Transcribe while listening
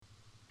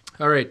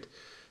All right.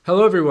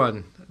 Hello,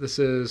 everyone. This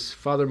is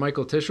Father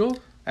Michael Tischel,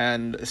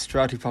 And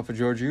Strati Papa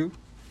Georgiou.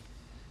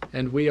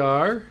 and we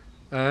are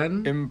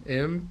an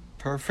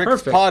Perfect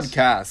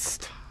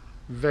podcast.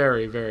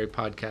 very, very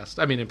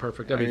podcast. I mean,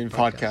 imperfect.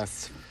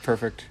 Podcasts.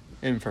 Perfect.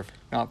 Imperfect.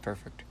 Not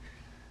perfect.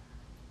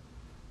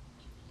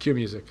 Cue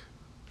music.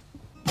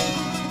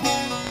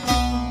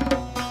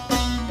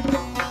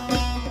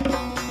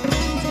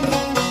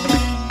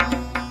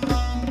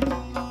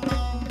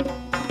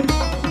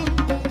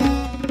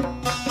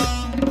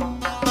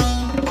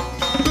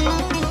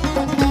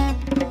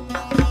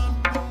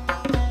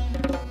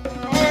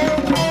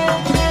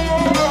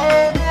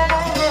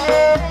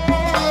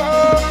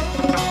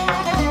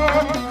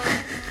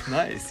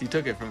 Nice. You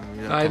took it from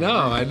me. I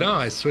know.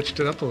 I switched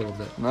it up a little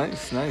bit.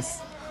 Nice.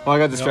 Well, I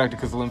got distracted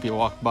because Olympia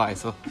walked by,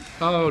 so.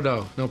 Oh,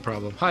 no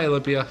problem. Hi,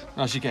 Olympia.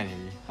 No, she can't hear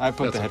you. I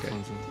put That's the okay.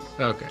 headphones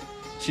in. Okay.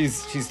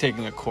 She's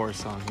taking a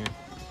course on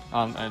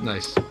here.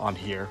 Nice. On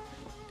here.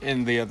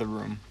 In the other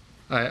room.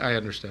 I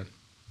understand.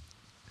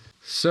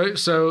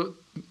 So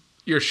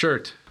your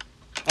shirt.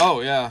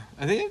 Oh, yeah.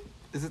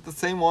 Is it the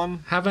same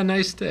one? Have a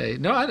nice day.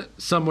 No,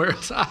 somewhere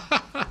else.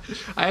 I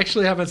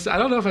actually haven't. I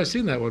don't know if I've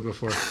seen that one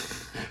before.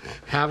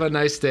 Have a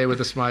nice day with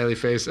a smiley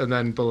face, and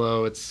then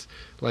below it's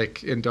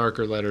like in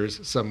darker letters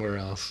somewhere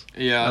else.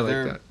 Yeah, I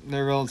like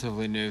they're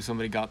relatively new.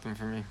 Somebody got them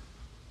for me.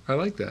 I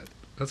like that.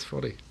 That's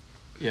funny.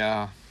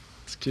 Yeah,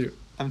 It's cute.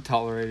 I'm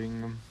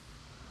tolerating them.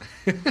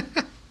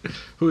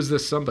 Who is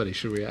this somebody?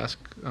 Should we ask?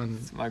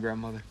 It's my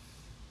grandmother.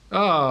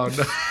 Oh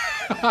no.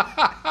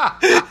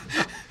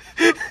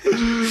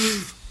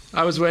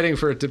 I was waiting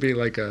for it to be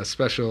like a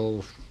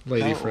special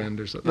lady No. friend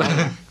or something.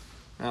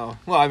 Oh,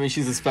 well, I mean,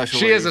 she's a special.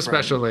 She lady is a friend.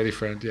 special lady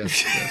friend.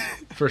 Yes,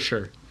 for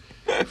sure.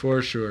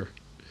 For sure.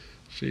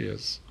 She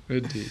is.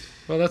 Indeed.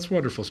 Well, that's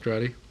wonderful,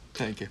 Strati.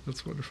 Thank you.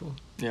 That's wonderful.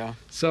 Yeah.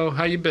 So,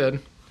 how you been?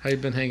 How you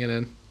been hanging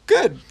in?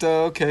 Good.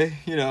 Okay.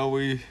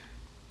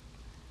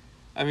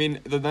 I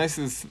mean, the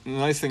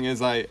nice thing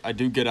is I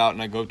do get out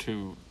and I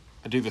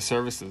do the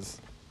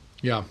services.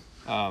 Yeah.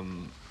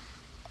 I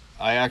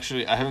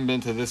haven't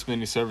been to this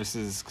many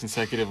services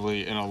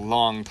consecutively in a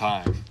long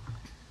time.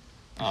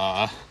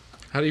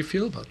 How do you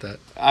feel about that?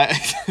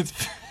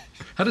 It's,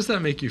 How does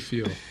that make you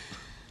feel?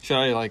 should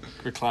I like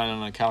recline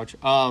on a couch?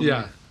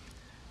 Yeah.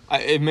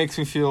 It makes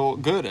me feel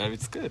good.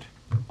 It's good.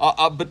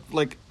 But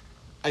like,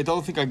 I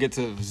don't think I get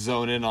to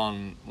zone in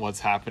on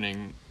what's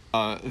happening.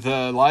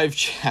 The live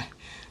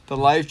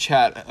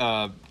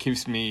chat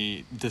keeps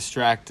me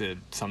distracted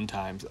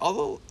sometimes.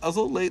 Although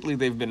lately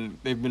they've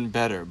been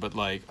better. But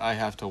like, I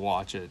have to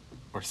watch it,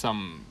 or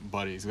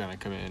somebody's gonna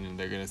come in and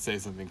they're gonna say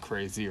something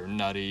crazy or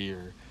nutty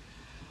or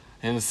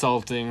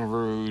insulting,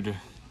 rude.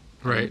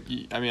 Right.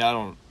 I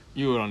mean,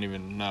 you don't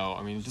even know.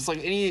 I mean, just like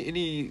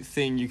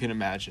anything you can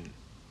imagine.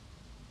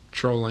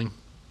 Trolling.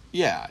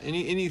 Yeah,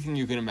 anything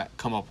you can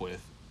come up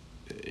with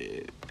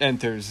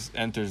enters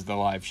the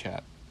live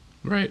chat.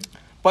 Right.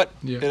 But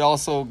Yeah. it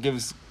also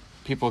gives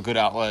people a good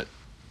outlet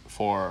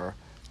for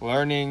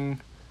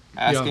learning,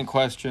 asking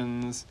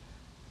questions.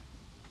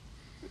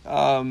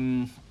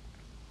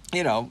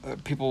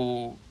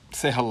 People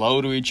say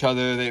hello to each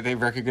other. They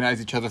recognize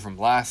each other from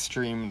last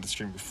stream and the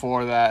stream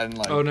before that, and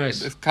like, Oh,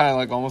 nice. It's kind of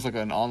like almost like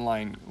an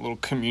online little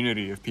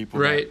community of people.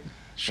 Right.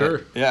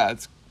 Sure. Yeah,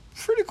 it's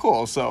pretty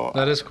cool. So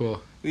That is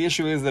cool. the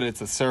issue is that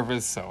it's a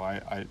service, so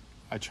I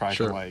try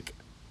Sure. to like.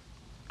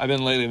 I've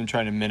been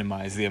trying to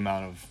minimize the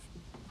amount of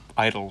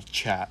idle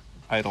chat,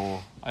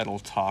 idle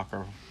talk,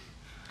 or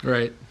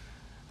Right.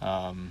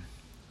 um,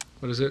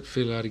 What is it?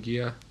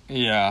 Filargia.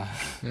 yeah,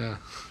 Yeah.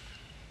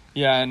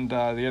 yeah. And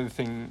the other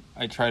thing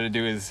I try to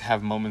do is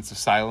have moments of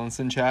silence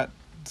in chat.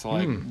 So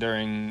like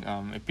during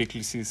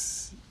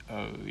Epiclesis,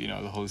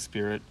 the Holy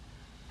Spirit.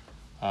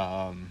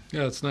 Yeah,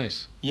 that's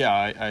nice. Yeah,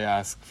 I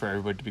ask for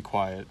everybody to be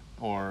quiet,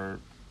 or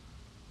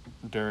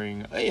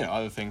during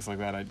other things like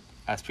that. I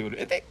ask people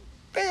to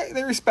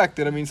they respect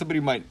it. I mean, somebody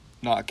might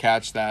not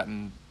catch that,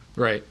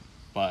 Right.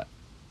 but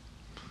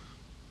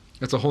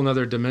That's a whole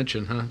nother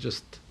dimension, huh?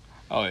 Just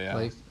oh yeah,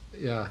 like,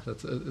 yeah,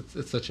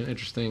 it's such an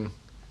interesting.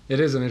 It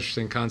is an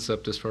interesting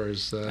concept as far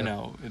as I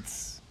know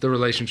it's the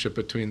relationship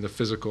between the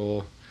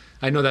physical.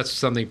 I know that's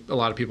something a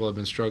lot of people have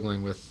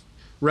been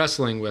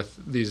wrestling with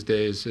these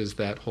days, is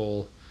that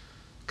whole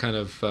kind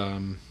of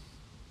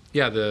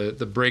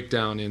the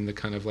breakdown in the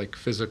kind of like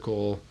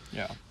physical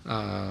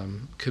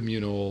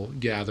communal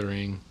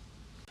gathering.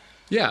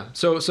 Yeah,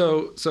 so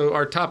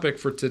our topic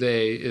for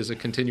today is a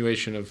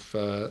continuation of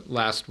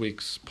last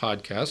week's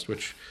podcast,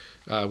 which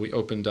we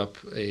opened up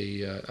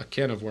a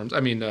can of worms. I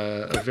mean,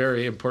 a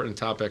very important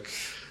topic,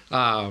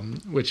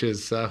 which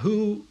is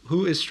who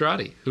is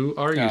Strati? Who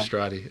are you,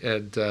 Strati?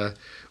 And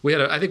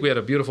I think we had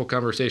a beautiful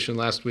conversation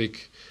last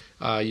week.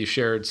 You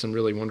shared some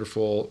really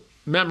wonderful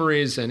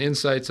memories and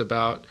insights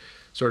about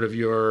sort of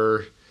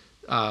your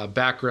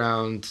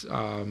background,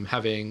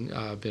 having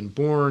been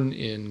born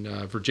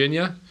in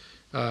Virginia,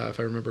 if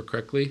I remember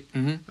correctly,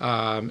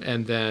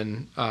 and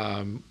then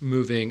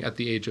moving at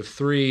the age of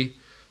 3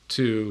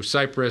 to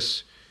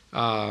Cyprus,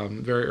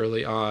 very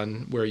early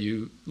on, where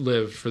you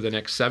lived for the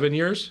next 7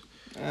 years.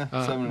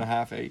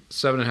 7.5, 8.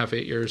 7.5,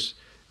 8 years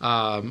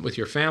with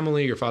your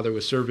family. Your father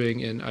was serving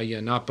in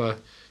Ayanapa,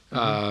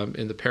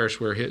 in the parish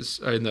where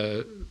in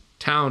the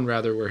town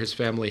rather, where his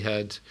family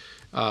had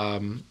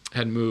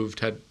moved,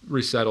 had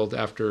resettled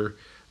after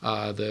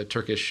the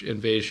Turkish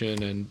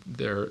invasion and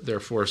their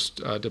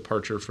forced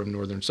departure from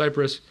northern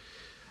Cyprus.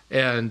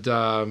 And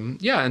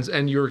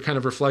and you were kind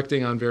of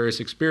reflecting on various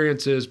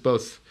experiences,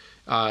 both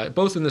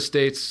in the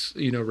States,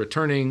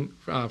 returning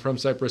from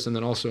Cyprus, and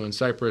then also in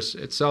Cyprus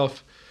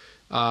itself,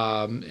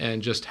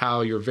 and just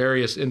how your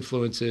various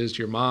influences,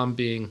 your mom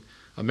being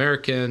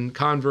American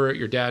convert,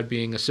 your dad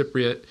being a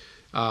Cypriot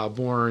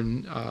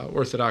born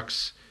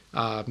Orthodox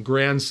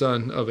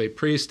grandson of a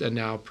priest and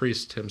now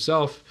priest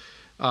himself,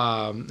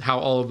 how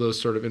all of those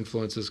sort of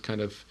influences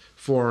kind of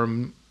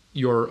form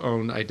your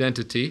own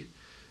identity.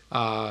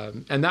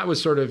 And that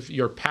was sort of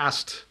your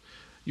past,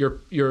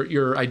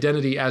 your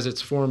identity as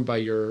it's formed by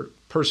your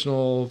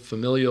personal,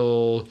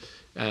 familial,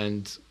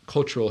 and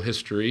cultural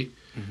history.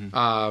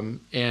 And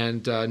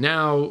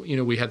now,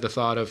 we had the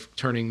thought of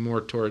turning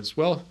more towards,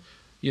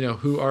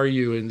 who are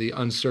you in the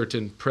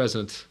uncertain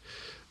present?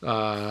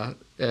 And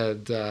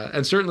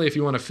certainly if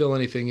you want to fill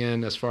anything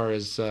in as far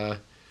as,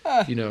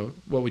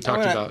 what we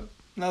talked about.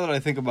 Now that I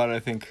think about it, I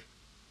think,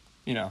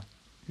 You're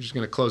just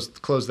going to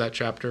close that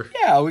chapter.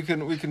 Yeah, we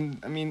can.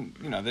 I mean,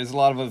 there's a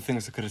lot of other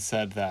things I could have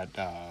said that,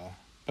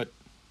 but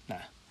nah.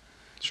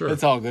 Sure.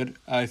 It's all good.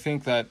 I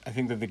think that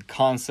the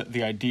concept,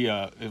 the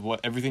idea, is what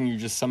everything you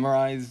just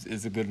summarized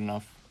is good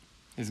enough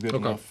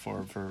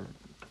for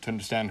to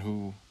understand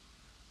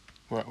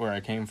where I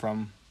came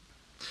from.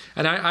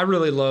 And I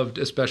really loved,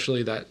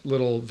 especially that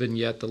little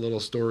vignette, the little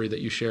story that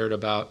you shared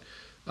about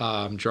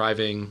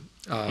driving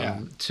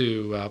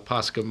to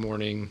Pascha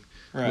morning.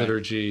 Right.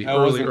 Liturgy,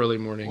 early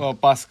morning. Well,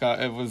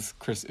 Pascha, it was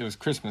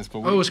Christmas, but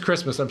it was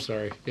Christmas. I'm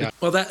sorry. Yeah.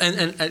 Well, that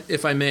and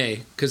if I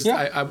may, because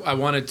I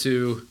wanted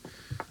to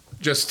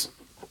just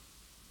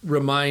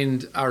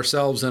remind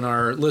ourselves and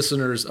our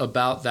listeners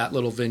about that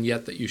little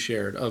vignette that you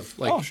shared of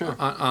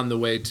on the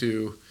way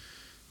to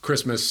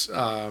Christmas,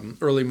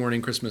 early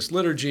morning Christmas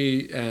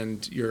liturgy,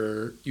 and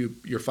your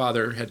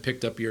father had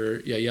picked up your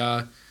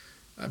yaya,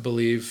 I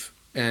believe,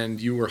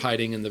 and you were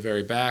hiding in the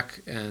very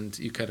back, and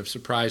you kind of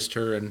surprised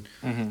her. And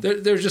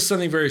there's just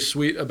something very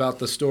sweet about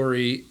the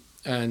story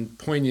and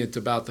poignant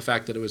about the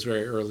fact that it was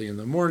very early in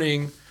the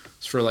morning.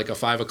 It's for like a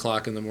 5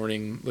 o'clock in the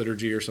morning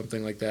liturgy or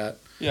something like that.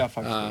 Yeah,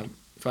 5:30.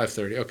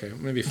 5:30. Okay,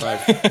 maybe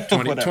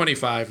 5:20,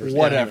 25 or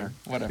whatever.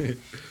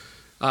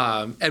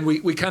 And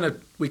we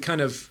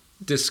kind of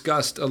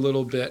discussed a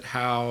little bit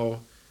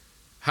how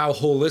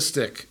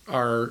holistic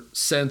our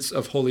sense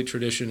of holy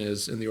tradition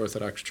is in the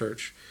Orthodox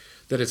Church.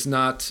 That it's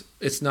not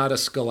a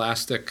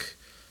scholastic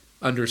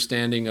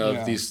understanding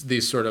of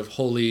these sort of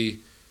holy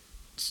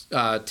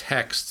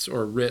texts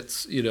or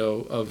writs,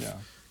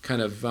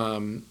 kind of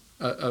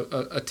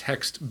a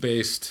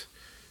text-based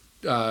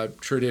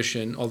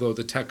tradition, although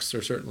the texts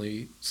are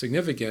certainly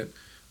significant,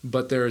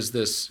 but there's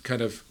this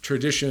kind of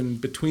tradition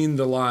between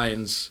the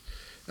lines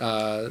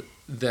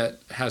that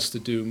has to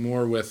do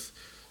more with,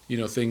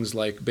 things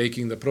like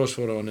baking the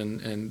prosophoron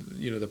and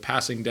the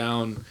passing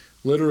down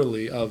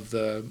literally of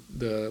the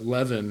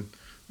leaven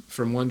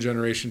from one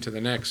generation to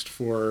the next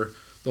for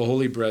the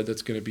holy bread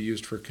that's going to be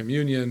used for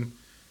communion,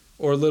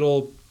 or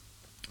little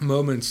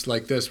moments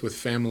like this with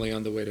family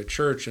on the way to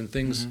church and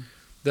things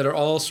that are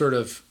all sort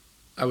of,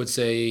 I would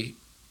say,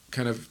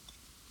 kind of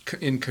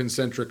in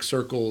concentric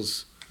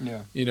circles,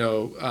 kind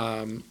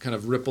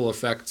of ripple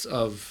effects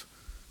of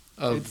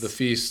the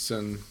feasts.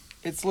 And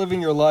it's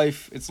living your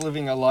life. It's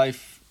living a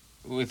life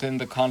within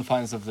the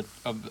confines of the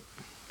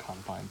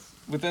confines.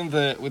 Within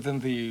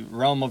the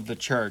realm of the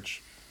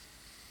church,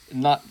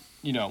 not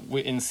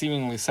in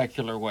seemingly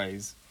secular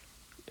ways,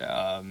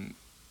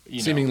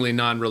 seemingly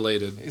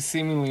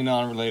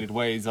non-related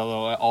ways,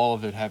 although all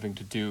of it having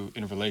to do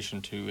in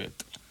relation to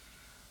it.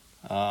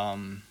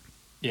 And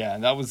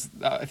I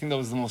think that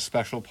was the most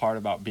special part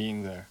about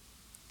being there.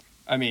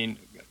 I mean,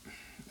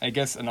 I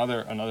guess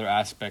another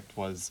aspect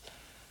was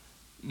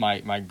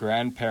my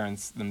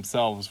grandparents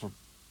themselves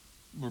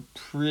were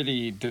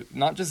pretty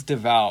not just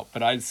devout,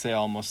 but I'd say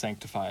almost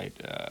sanctified,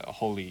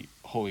 holy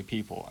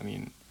people. I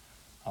mean,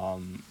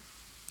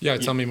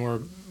 tell me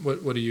more.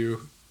 What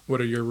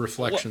are your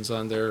reflections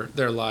on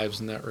their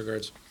lives in that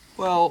regards?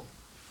 Well,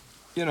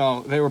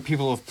 they were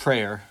people of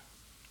prayer,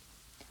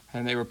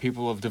 and they were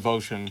people of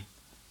devotion.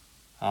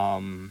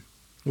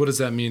 What does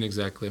that mean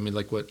exactly? I mean,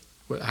 like what?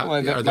 How,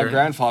 my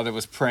grandfather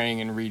was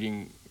praying and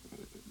reading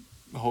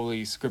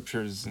holy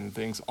scriptures and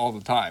things all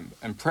the time,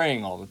 and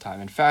praying all the time,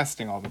 and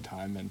fasting all the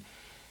time,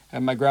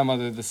 and my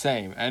grandmother the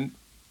same. And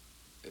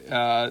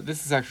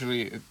this is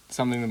actually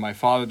something that my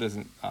father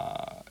doesn't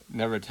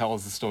never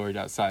tells the story to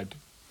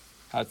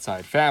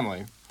outside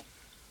family,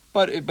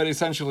 but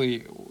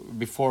essentially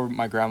before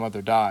my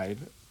grandmother died,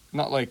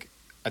 not like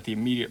at the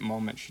immediate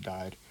moment she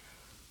died,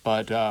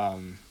 but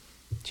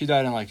she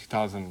died in like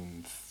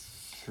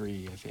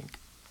 2003, I think,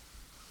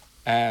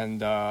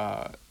 and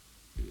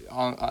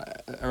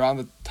around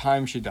the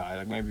time she died,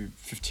 like maybe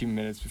 15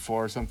 minutes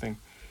before or something,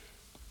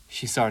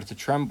 she started to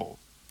tremble.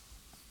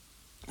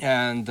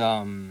 And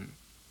my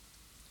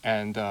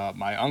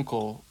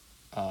uncle,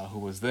 who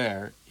was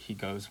there, he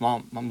goes,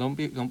 "Mom, don't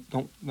be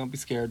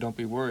scared, don't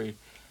be worried."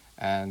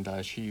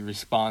 And she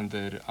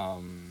responded,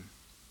 I'm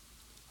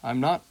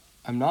not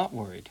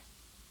worried.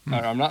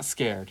 Or, I'm not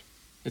scared.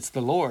 It's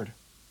the Lord."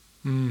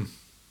 Mm.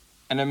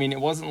 And I mean,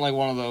 it wasn't like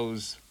one of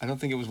those, I don't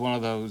think it was one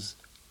of those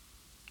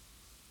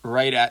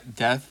right at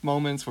death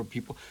moments where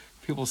people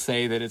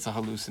say that it's a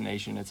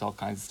hallucination, it's all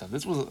kinds of stuff.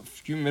 This was a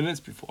few minutes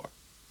before.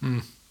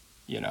 Mm.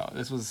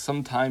 This was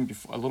some time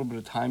before, a little bit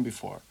of time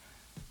before.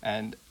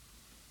 And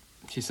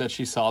she said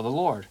she saw the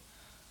Lord.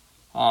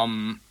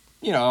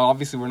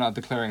 Obviously we're not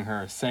declaring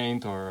her a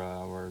saint, or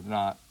we're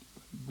not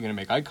going to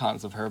make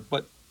icons of her,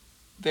 but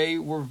they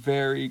were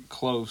very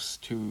close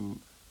to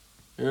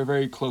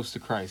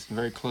Christ, and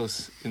very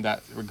close in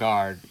that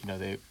regard.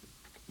 And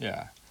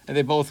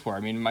they both were. I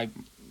mean,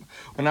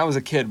 when I was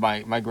a kid,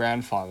 my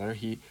grandfather,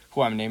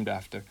 who I'm named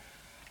after,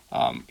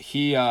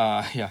 he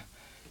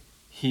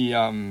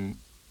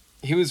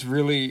was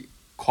really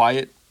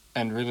quiet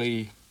and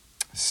really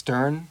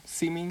stern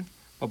seeming,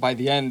 but by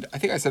the end, I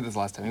think I said this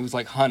last time, he was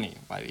like honey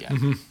by the end.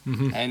 Mm-hmm.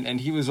 Mm-hmm.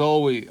 And he was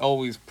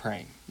always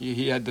praying.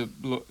 He had the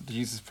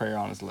Jesus prayer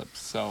on his lips,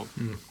 so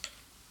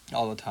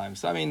all the time.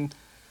 So I mean,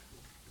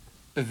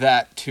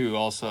 that too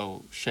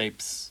also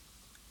shapes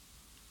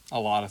a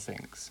lot of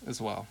things as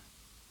well.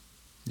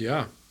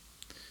 Yeah.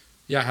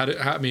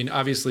 I mean,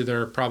 obviously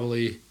there are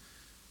probably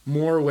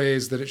more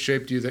ways that it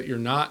shaped you that you're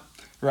not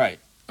right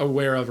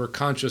aware of or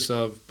conscious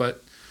of,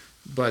 but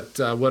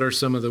what are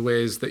some of the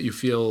ways that you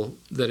feel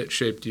that it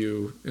shaped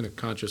you in a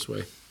conscious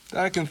way?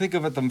 That I can think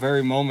of at the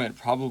very moment,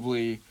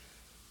 probably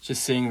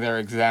just seeing their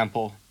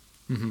example.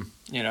 Mm-hmm.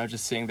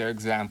 Just seeing their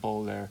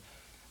example, their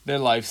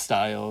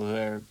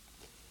lifestyle,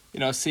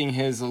 seeing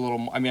his a little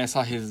more. I mean, I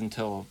saw his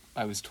until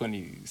I was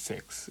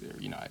 26.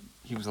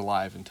 He was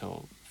alive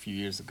until a few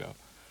years ago.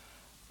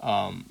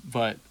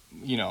 But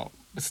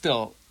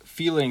still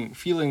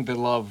feeling the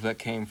love that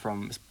came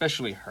from,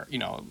 especially her,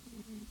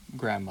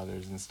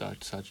 grandmothers and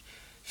such,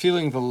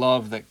 feeling the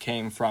love that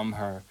came from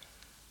her,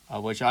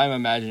 which I'm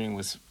imagining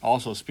was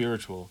also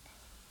spiritual,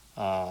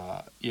 flowing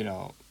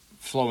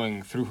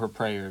through her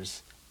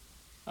prayers,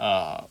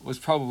 was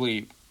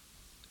probably,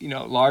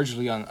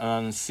 largely an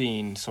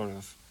unseen sort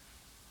of,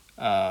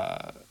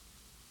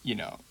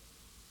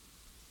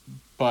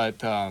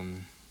 but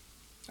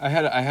I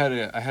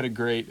had a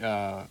great,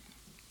 as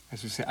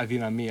we say,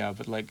 adinamia,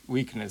 but like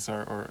weakness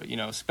or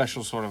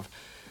special sort of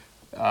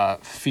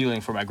feeling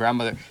for my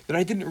grandmother that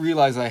I didn't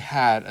realize I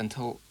had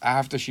until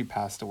after she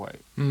passed away,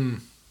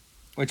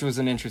 which was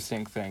an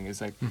interesting thing.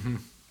 It's like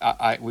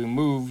we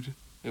moved,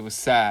 it was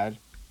sad,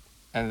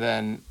 and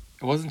then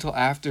it wasn't until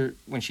after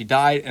when she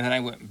died, and then I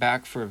went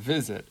back for a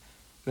visit,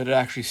 that it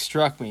actually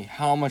struck me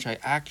how much I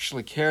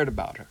actually cared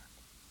about her.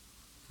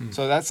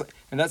 So that's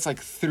like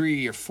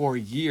 3 or 4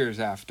 years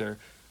after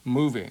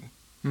moving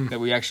that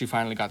we actually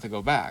finally got to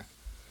go back.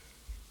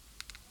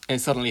 And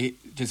suddenly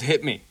it just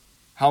hit me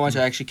how much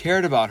I actually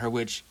cared about her,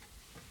 which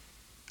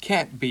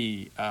can't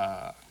be,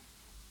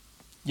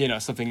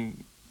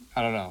 something,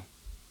 I don't know,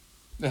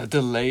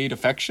 delayed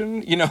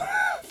affection.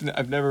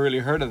 I've never really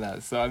heard of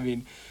that. So I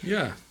mean,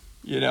 yeah.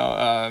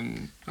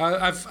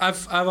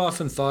 I've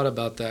often thought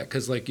about that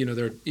because, like,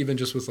 there, even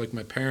just with like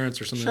my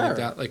parents or something like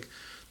that, like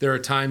there are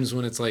times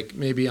when it's like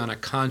maybe on a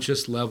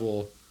conscious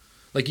level,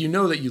 like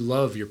that you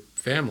love your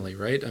family,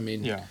 right? I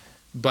mean, yeah.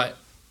 But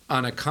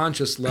on a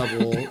conscious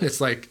level,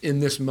 it's like in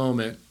this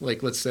moment,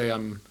 like let's say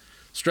I'm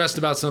stressed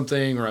about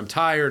something or I'm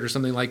tired or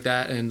something like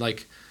that, and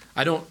like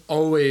I don't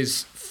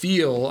always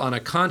feel on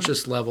a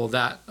conscious level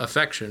that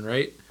affection,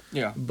 right?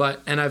 Yeah.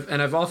 But and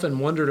I've often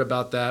wondered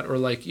about that, or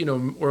like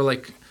or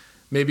like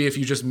maybe if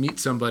you just meet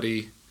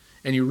somebody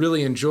and you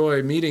really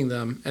enjoy meeting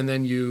them, and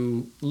then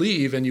you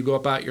leave and you go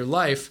about your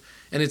life,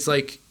 and it's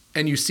like,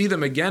 and you see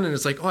them again, and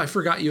it's like, oh, I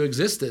forgot you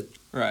existed.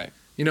 Right.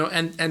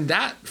 And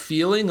that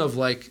feeling of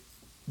like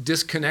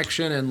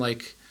disconnection and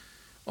like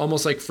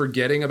almost like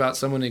forgetting about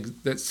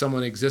that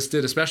someone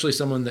existed, especially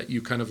someone that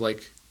you kind of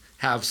like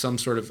have some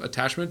sort of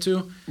attachment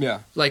to. Yeah.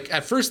 Like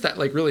at first that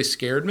like really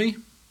scared me.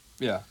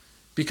 Yeah.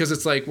 Because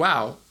it's like,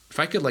 wow, if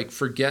I could like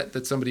forget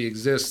that somebody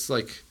exists,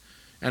 like,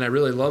 and I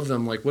really love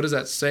them, like, what does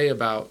that say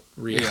about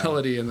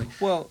reality? Yeah. And like,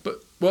 well,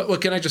 but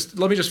what can I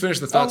let me just finish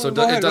the thought,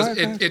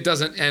 it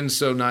doesn't end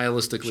so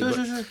nihilistically.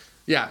 Sure.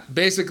 Yeah,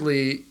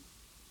 basically,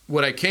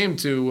 what I came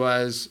to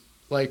was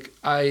like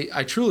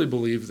I truly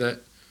believe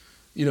that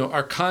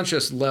our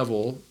conscious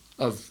level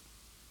of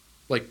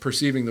like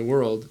perceiving the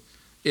world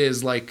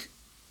is like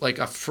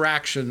a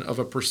fraction of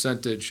a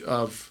percentage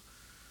of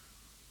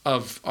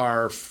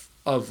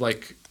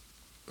like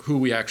who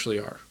we actually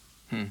are.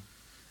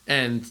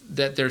 And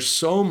that there's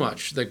so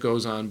much that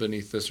goes on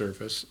beneath the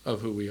surface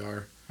of who we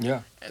are.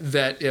 Yeah.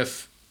 That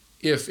if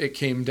it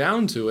came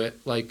down to it,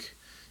 like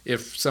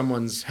if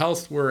someone's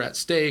health were at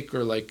stake,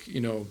 or like,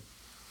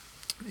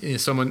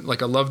 someone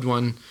like a loved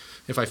one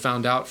if I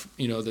found out,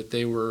 that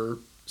they were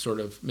sort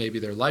of, maybe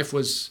their life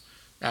was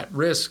at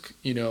risk,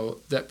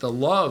 that the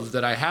love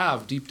that I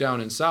have deep down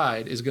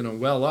inside is going to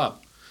well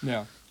up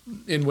Yeah.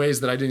 in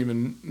ways that I didn't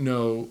even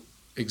know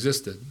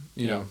existed,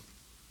 know.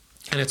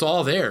 And it's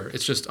all there.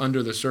 It's just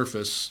under the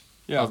surface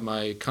of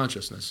my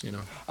consciousness,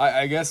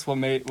 I guess what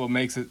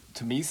makes it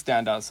to me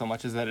stand out so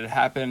much is that it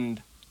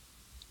happened,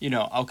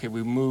 okay,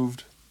 we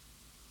moved.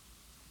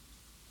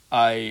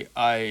 I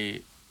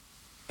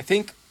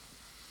think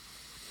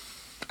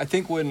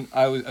when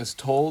I was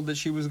told that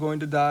she was going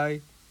to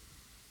die,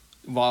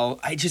 while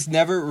I just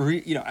never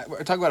we're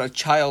talking about a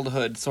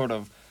childhood sort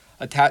of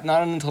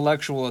not an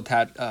intellectual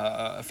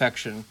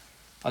affection,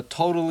 a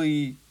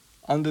totally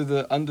under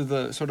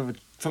the sort of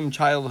from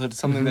childhood,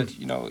 something that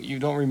you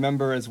don't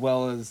remember as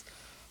well as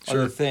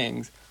other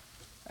things.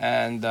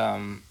 And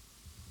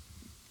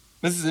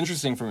this is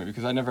interesting for me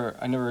because I never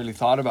really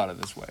thought about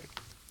it this way,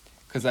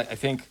 because I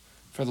think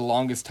for the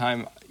longest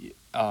time,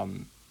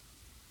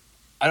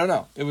 I don't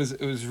know, it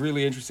was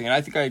really interesting, and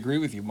I think I agree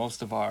with you.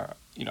 Most of our,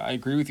 I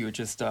agree with you. It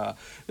just that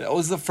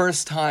was the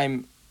first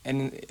time,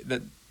 and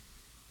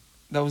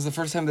that was the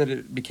first time that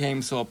it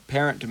became so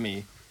apparent to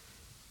me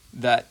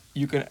that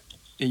you can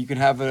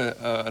have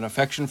an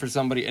affection for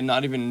somebody and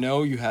not even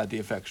know you had the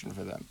affection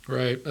for them.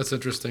 Right. That's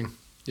interesting.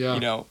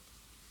 Yeah.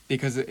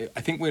 Because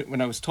I think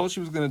when I was told she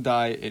was going to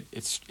die,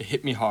 it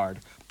hit me hard,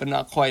 but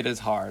not quite as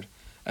hard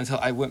until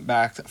I went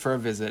back for a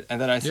visit.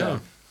 And then I said,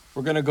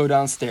 we're going to go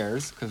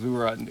downstairs, because we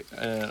were at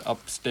an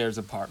upstairs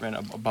apartment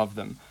above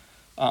them.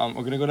 We're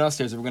going to go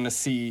downstairs and we're going to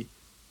see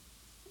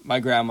my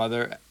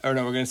grandmother, we're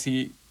going to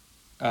see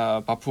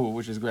Papu,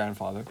 which is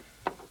grandfather.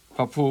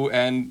 Papu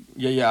and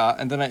Yaya,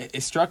 and then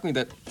it struck me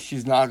that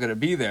she's not going to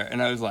be there,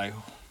 and I was like,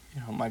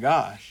 oh my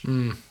gosh,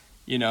 and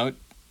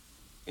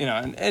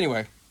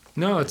anyway.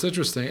 No, it's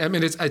interesting. I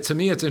mean, to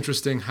me, it's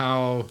interesting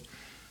how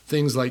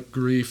things like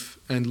grief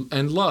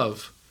and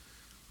love,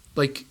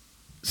 like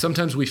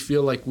sometimes we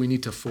feel like we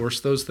need to force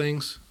those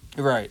things.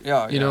 Right.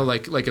 Yeah.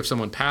 Like if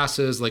someone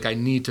passes, like I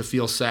need to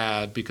feel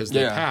sad because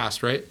they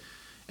passed, right?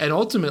 And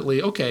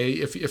ultimately, okay,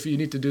 if you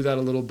need to do that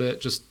a little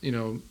bit, just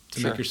to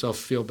make yourself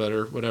feel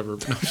better, whatever.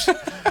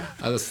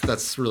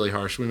 That's really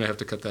harsh. We may have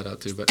to cut that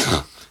out too. But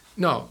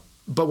no.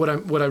 But what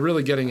I'm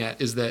really getting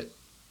at is that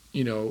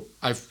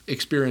I've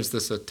experienced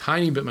this a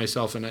tiny bit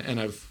myself, and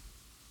I've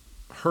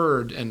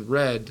heard and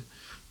read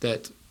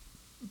that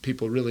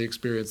people really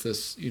experience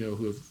this,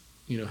 who have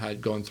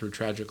had gone through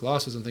tragic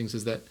losses and things,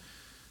 is that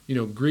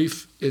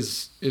grief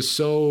is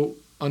so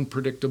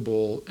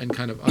unpredictable and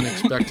kind of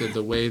unexpected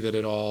the way that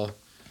it all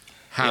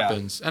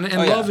happens. And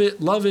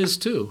love is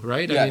too,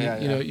 right? I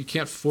mean, you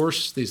can't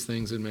force these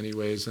things in many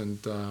ways, and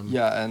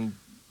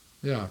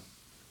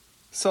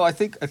so I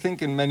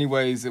think in many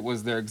ways it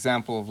was their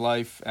example of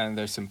life and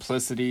their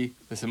simplicity.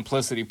 The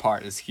simplicity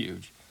part is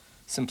huge.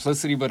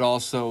 Simplicity, but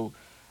also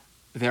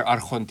their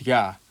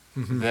archontia,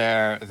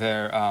 their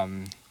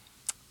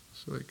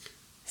so like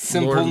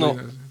simple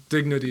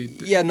dignity.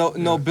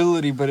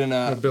 Nobility, but in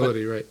a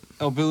nobility, right?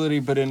 Nobility,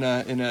 but in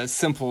a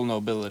simple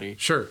nobility.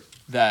 Sure.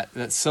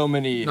 That so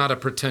many, not a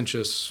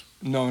pretentious.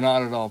 No,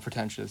 not at all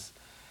pretentious.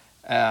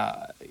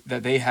 That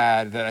they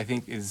had, that I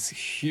think is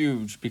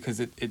huge,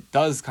 because it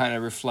does kind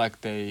of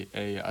reflect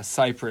a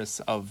Cyprus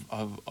of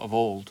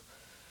old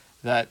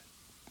that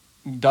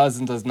does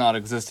and does not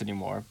exist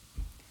anymore.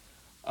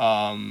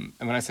 And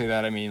when I say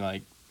that, I mean,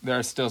 like, there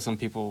are still some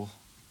people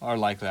are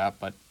like that,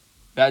 but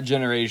that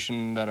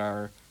generation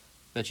that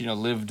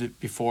lived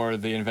before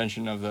the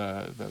invention of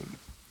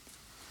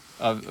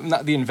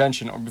not the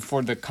invention, or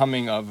before the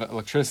coming of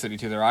electricity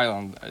to their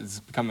island, is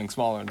becoming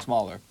smaller and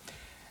smaller.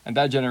 And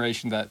that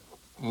generation that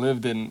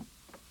lived in,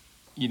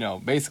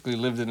 basically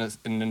lived in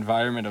an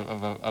environment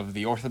of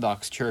the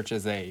Orthodox Church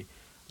as a,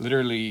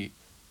 literally,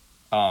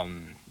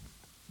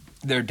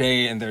 their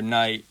day and their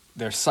night,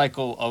 their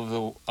cycle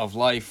of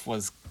life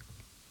was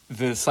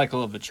the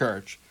cycle of the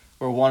church,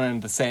 were one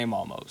and the same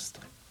almost.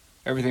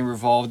 Everything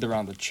revolved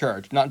around the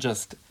church, not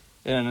just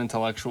in an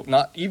intellectual,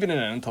 not even in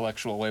an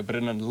intellectual way, but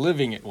in a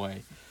living it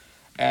way.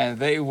 And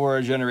they were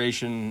a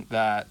generation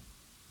that,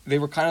 they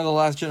were kind of the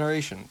last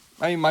generation.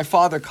 I mean, my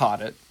father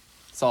caught it,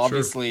 so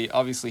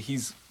obviously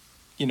he's,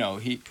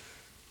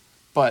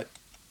 but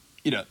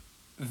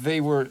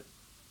they were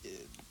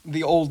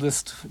the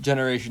oldest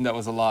generation that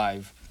was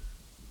alive,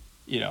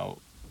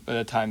 by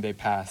the time they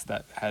passed,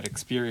 that had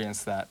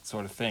experienced that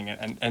sort of thing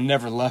and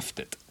never left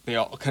it. They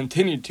all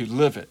continued to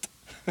live it,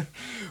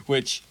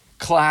 which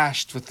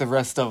clashed with the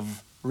rest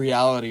of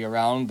reality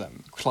around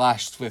them,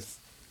 clashed with,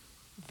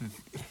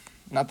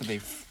 not that they,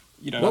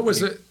 what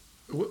was it?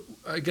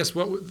 I guess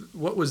what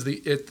was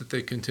the it that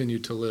they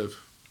continued to live?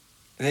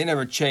 They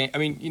never change. I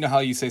mean, you know how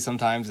you say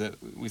sometimes that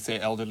we say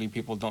elderly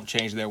people don't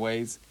change their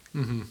ways?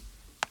 Mm-hmm.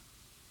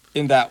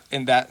 In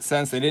that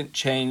sense, they didn't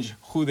change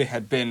who they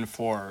had been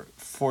for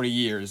 40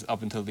 years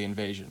up until the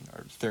invasion,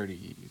 or 40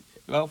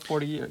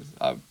 years,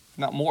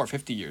 not more,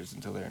 50 years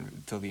until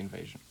the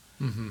invasion.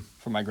 Mm-hmm.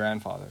 For my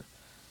grandfather,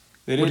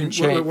 they didn't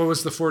change. What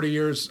was the 40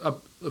 years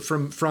up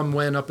from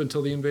when up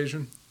until the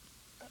invasion?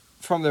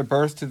 from their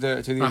birth to the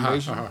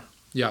invasion.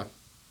 Yeah.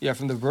 Yeah,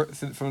 from their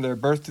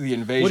birth to the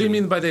invasion. What do you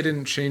mean by they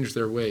didn't change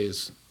their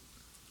ways?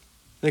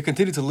 They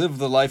continued to live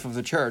the life of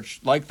the church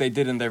like they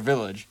did in their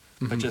village,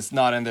 but just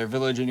not in their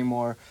village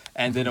anymore,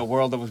 and in a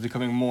world that was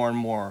becoming more and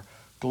more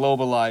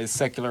globalized,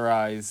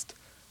 secularized,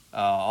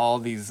 all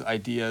these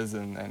ideas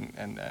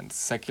and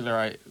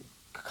secular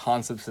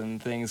concepts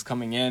and things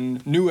coming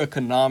in, new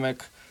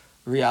economic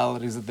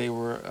realities that they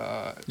were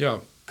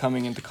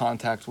coming into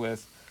contact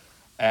with,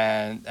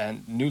 and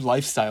new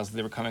lifestyles that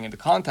they were coming into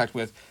contact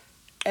with,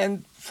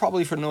 and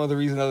probably for no other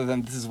reason other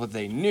than this is what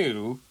they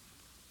knew.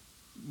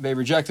 They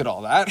rejected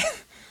all that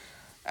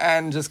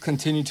and just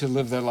continued to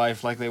live their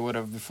life like they would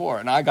have before.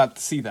 And I got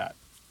to see that,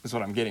 is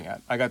what I'm getting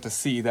at. I got to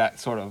see that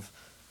sort of,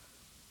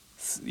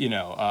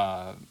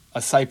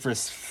 a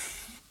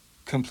Cyprus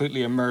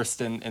completely immersed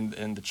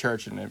in the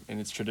church and in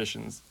its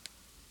traditions.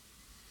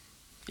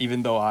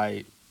 Even though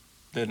I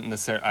didn't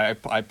necessarily,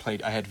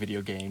 I had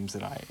video games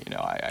and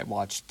I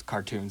watched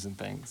cartoons and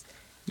things.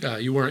 Yeah,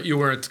 you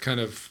weren't kind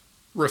of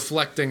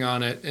reflecting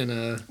on it in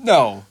a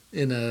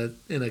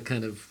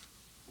kind of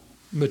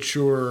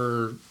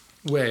mature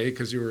way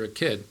because you were a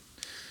kid.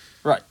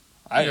 Right.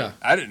 I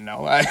didn't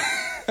know.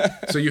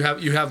 So you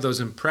have those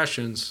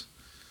impressions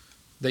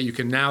that you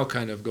can now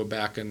kind of go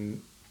back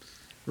and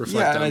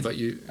reflect on.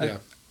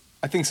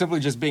 I think simply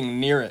just being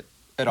near it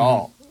at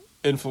all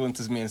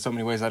influences me in so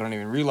many ways I don't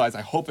even realize.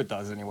 I hope it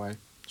does anyway.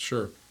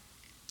 Sure.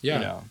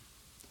 Yeah.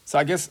 So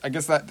I guess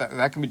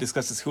that can be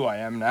discussed as who I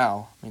am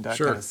now. I mean, that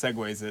kind of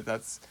segues it.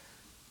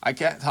 I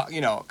can't talk,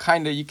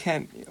 you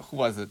can't, who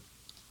was it?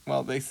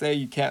 Well, they say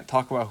you can't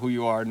talk about who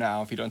you are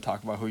now if you don't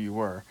talk about who you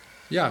were.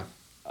 Yeah.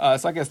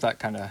 So I guess that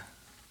kind of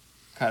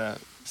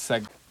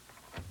seg.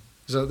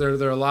 So there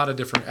are a lot of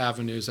different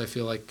avenues, I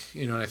feel like,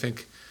 and I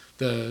think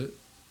the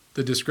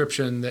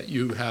description that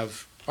you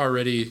have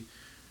already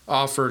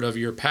offered of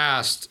your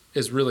past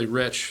is really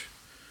rich.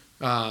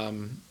 I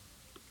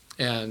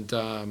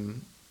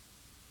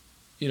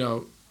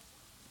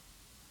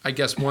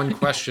guess one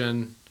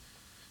question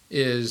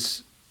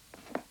is,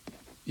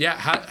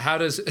 how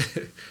does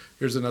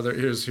here's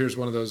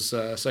one of those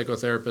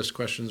psychotherapist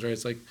questions, right?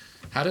 It's like,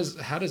 how does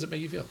it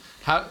make you feel?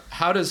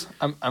 How does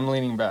I'm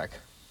leaning back.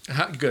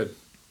 Good.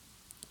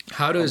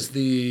 How does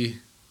the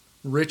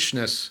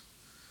richness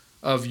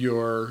of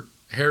your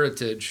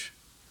heritage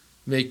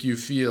make you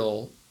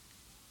feel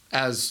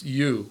as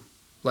you,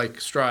 like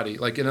Strati?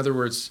 Like, in other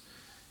words,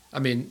 I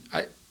mean,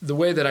 the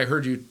way that I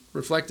heard you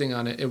reflecting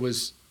on it, it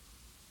was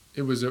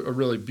a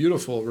really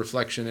beautiful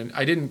reflection, and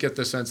I didn't get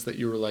the sense that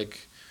you were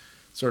like,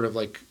 sort of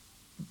like,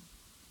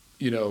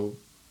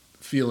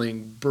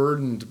 feeling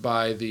burdened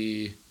by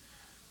the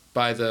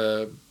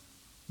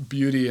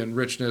beauty and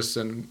richness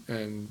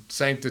and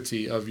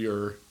sanctity of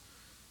your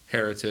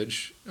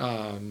heritage.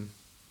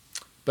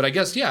 But I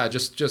guess,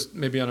 just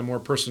maybe on a more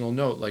personal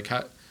note, like,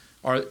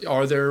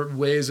 are there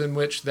ways in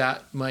which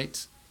that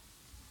might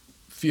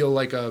feel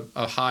like a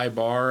high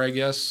bar, I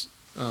guess,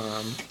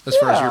 as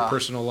far as your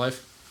personal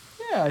life?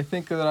 Yeah, I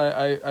think that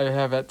I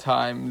have at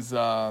times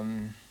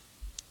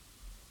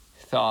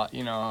thought,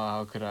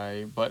 how could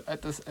I, but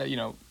at this,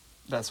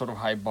 that sort of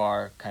high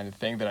bar kind of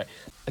thing at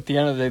the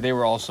end of the day, they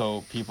were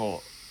also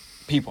people.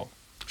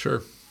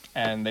 Sure.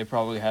 And they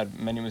probably had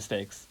many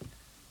mistakes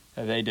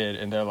that they did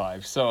in their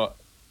lives. So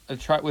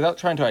without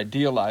trying to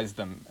idealize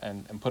them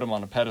and put them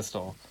on a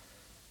pedestal,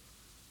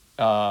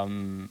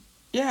 there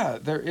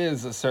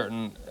is a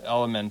certain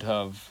element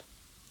of,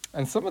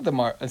 and some of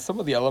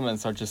the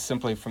elements are just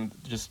simply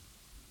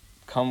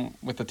come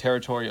with the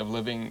territory of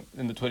living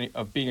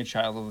of being a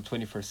child of the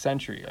 21st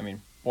century. I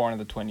mean, born in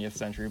the 20th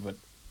century, but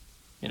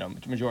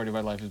majority of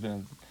my life has been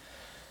in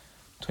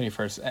the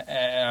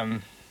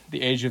 21st.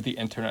 The age of the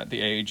internet,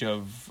 the age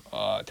of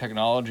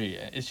technology.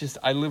 It's just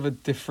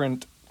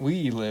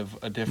we live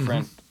a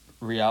different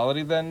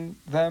reality than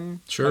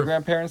them. Sure. My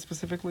grandparents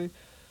specifically.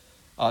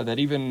 That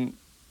even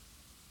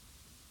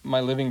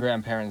my living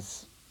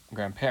grandparent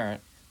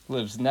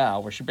lives now,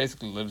 where she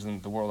basically lives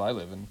in the world I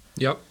live in.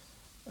 Yep.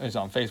 Is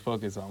on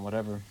Facebook, is on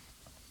whatever.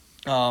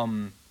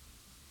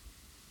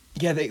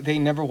 They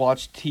never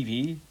watched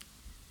TV.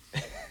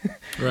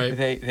 Right.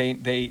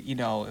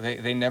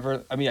 They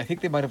never, I mean, I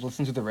think they might have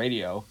listened to the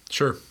radio.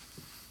 Sure.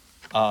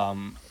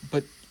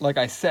 But like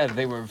I said,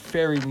 they were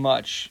very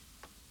much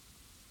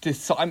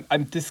so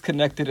I'm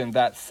disconnected in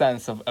that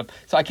sense of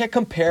so I can't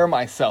compare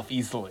myself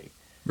easily.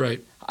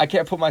 Right. I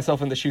can't put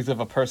myself in the shoes of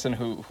a person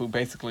who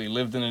basically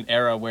lived in an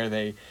era where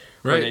they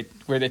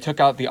took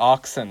out the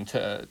oxen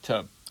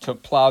to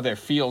plow their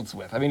fields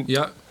with. I mean,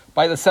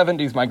 by the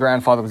 70s, my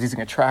grandfather was using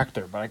a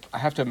tractor, but I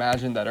have to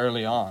imagine that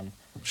early on.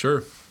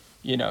 Sure.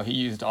 He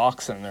used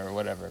oxen or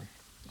whatever.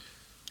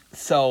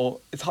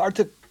 So it's hard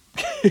to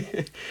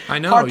I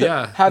know,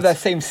 have that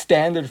same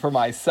standard for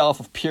myself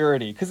of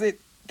purity, because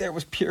there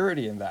was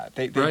purity in that.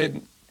 They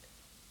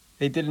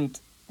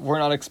were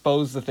not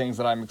exposed to things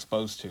that I'm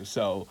exposed to.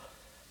 So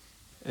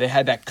they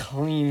had that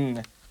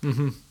clean,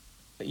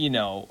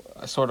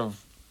 sort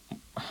of,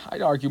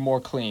 I'd argue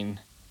more clean,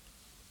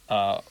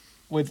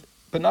 with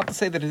but not to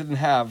say that it didn't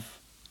have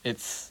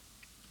its,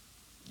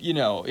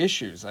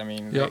 issues. I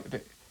mean,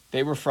 Yep.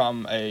 they were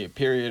from a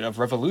period of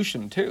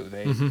revolution too.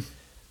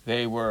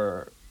 They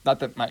were, not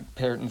that my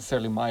parents,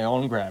 necessarily my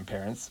own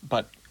grandparents,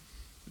 but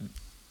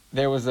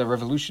there was a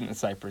revolution in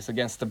Cyprus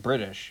against the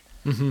British,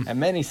 and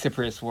many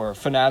Cypriots were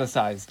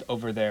fanaticized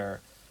over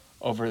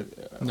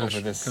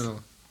this.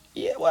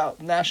 Yeah, well,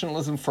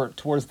 nationalism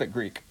towards the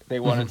Greek. They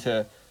wanted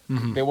to.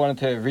 They wanted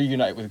to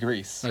reunite with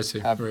Greece. I see.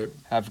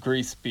 Have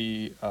Greece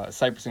be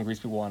Cyprus and Greece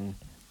be one,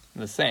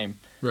 and the same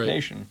Right.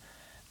 nation.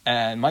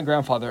 And my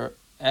grandfather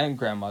and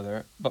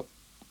grandmother, but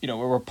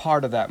were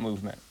part of that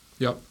movement.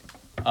 Yep.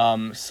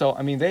 So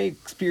I mean, they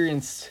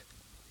experienced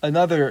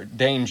another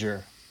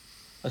danger,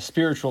 a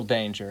spiritual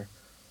danger,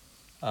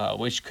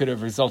 which could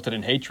have resulted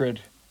in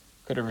hatred,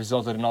 could have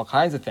resulted in all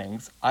kinds of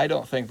things. I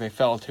don't think they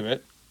fell to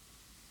it.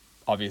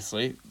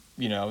 Obviously,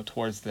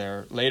 towards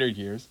their later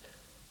years.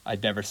 I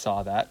never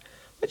saw that,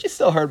 but you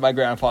still heard my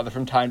grandfather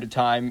from time to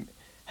time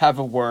have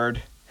a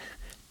word,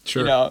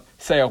 Sure.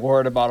 say a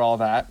word about all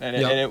that, and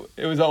Yep.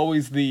 it was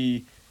always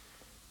the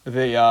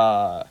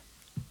I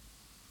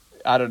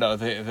don't know,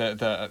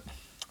 the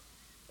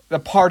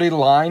party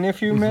line,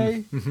 if you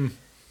may.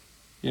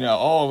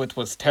 Oh, it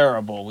was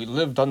terrible. We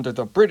lived under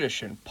the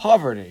British in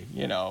poverty.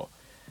 When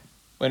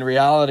in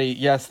reality,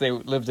 yes, they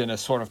lived in a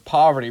sort of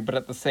poverty, but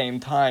at the same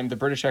time, the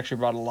British actually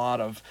brought a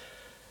lot of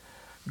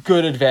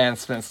good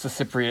advancements to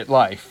Cypriot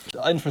life,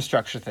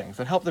 infrastructure things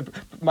that helped.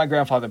 My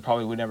grandfather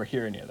probably would never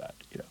hear any of that.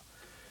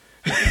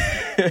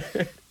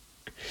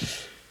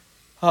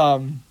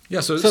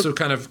 Yeah. So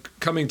kind of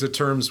coming to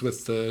terms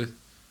with the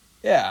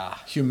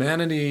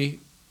humanity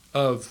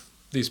of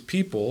these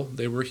people.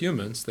 They were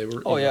humans. They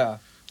were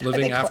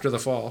living after the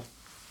fall.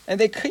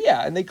 And they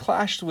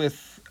clashed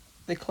with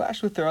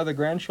their other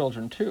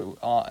grandchildren too,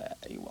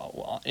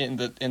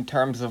 in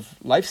terms of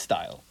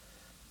lifestyle.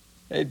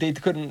 They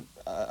couldn't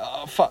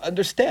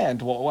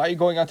understand, well, why are you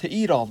going out to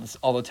eat all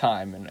the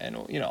time, and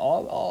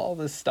all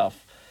this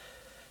stuff.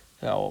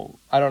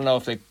 I don't know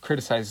if they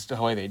criticized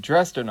the way they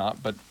dressed or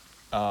not, but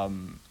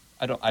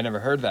I never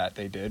heard that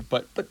they did,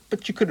 but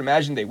you could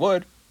imagine they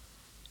would,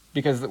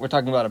 because we're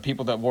talking about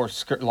people that wore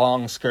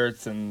long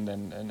skirts and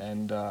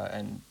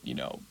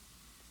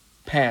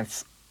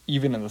pants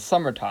even in the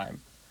summertime.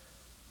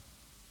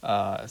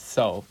 Yeah,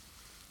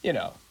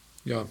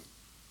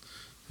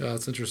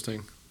 that's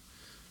interesting.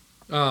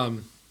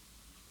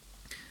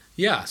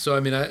 Yeah, so I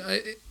mean,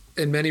 I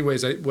in many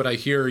ways, what I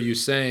hear you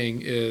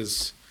saying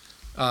is,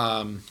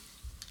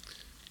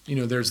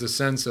 there's a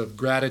sense of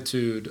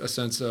gratitude, a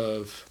sense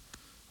of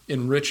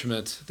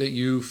enrichment that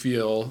you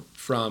feel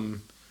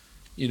from,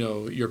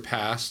 your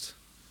past,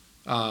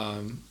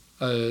 a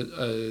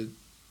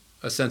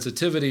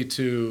sensitivity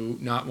to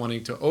not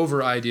wanting to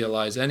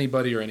over-idealize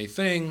anybody or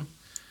anything,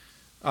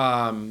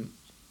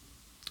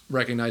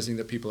 recognizing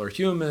that people are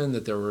human,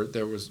 that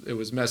it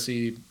was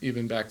messy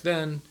even back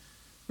then,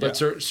 but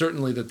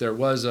certainly that there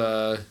was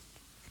a,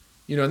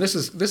 and this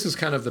is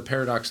kind of the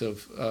paradox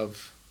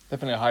of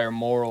definitely a higher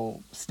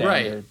moral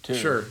standard, right, too.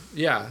 Sure,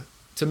 yeah.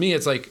 To me,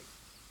 it's like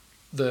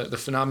the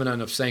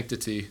phenomenon of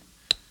sanctity,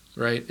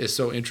 right, is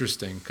so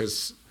interesting,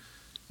 because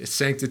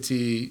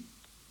sanctity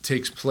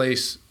takes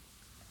place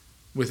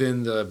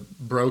within the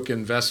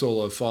broken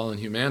vessel of fallen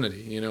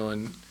humanity,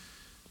 and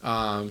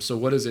so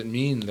what does it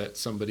mean that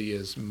somebody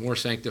is more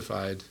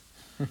sanctified,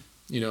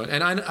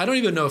 and I don't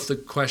even know if the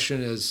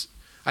question is,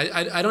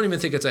 I don't even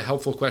think it's a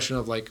helpful question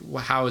of like,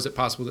 how is it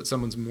possible that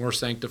someone's more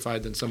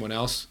sanctified than someone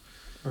else?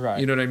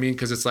 Right. You know what I mean?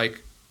 Because it's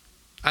like,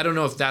 I don't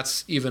know if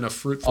that's even a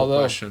fruitful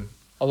question.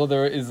 Although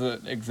there is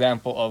an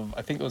example of,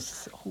 I think it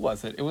was, who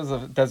was it? It was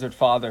a desert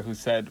father who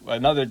said,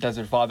 another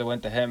desert father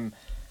went to him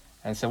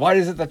and said, why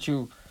is it that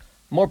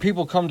more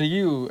people come to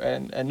you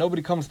and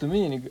nobody comes to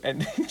me?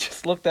 And he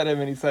just looked at him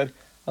and he said,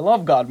 I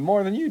love God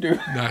more than you do.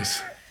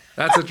 Nice.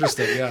 That's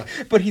interesting, yeah.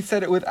 But he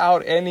said it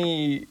without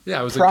any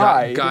it was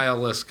pride. A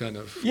guileless kind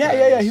of...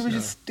 Yeah. He was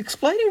just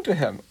explaining to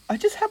him, I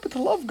just happen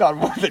to love God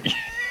more than you.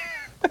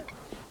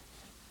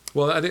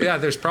 Well,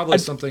 there's probably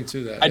something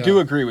to that. I do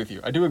agree with you.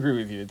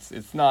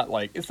 It's not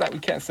like, we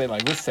can't say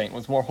like this saint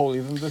was more holy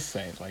than this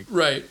saint. Like,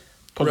 right.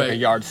 Put like a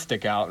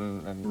yardstick out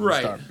and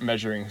start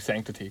measuring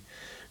sanctity.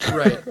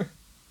 Right.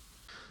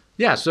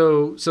 Yeah.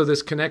 So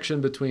this connection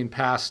between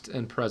past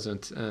and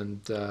present,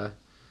 and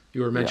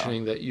you were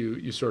mentioning that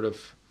you sort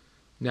of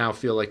now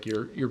feel like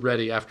you're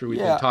ready after we've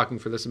been talking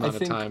for this amount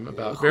of time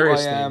about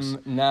various things. Who I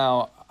am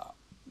now.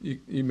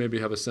 You maybe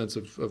have a sense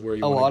of where you want to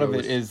go. A lot of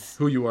it is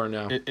who you are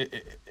now.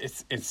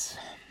 It's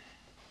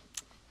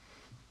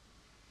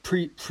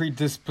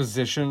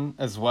predisposition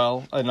as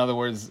well. In other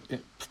words,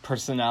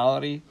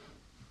 personality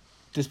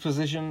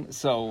disposition.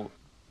 So,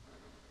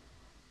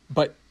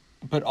 but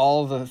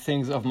all the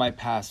things of my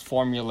past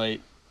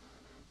formulate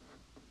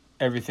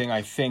everything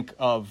I think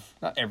of.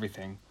 Not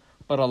everything,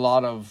 but a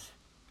lot of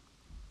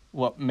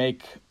what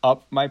make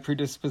up my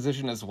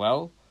predisposition as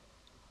well.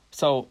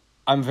 So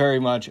I'm very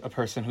much a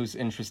person who's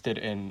interested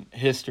in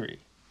history,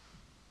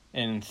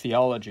 in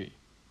theology,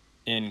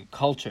 in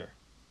culture,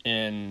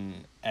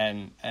 and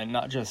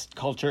not just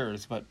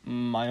cultures, but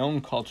my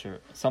own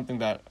culture, something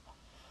that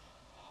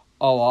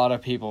a lot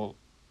of people,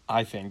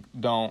 I think,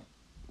 don't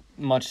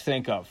much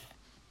think of.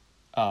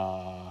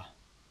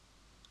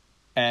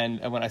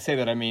 And when I say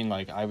that, I mean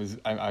like I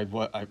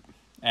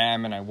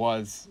am and I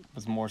was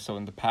more so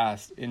in the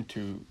past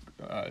into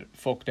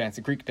folk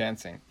dancing, Greek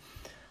dancing,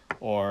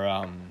 or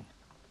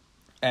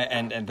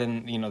and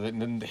then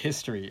then the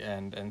history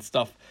and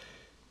stuff.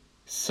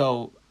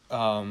 So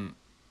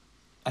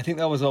I think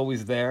that was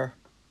always there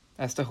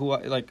as to who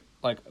I like.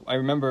 I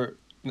remember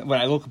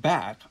when I look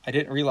back, I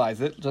didn't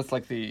realize it, just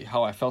like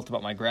how I felt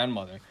about my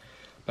grandmother,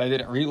 but I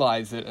didn't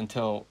realize it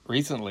until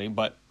recently.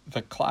 But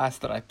the class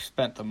that I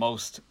spent the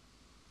most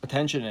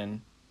attention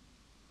in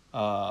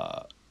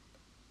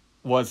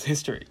was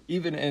history.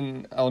 Even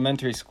in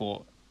elementary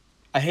school,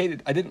 I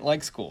didn't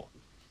like school,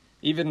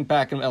 even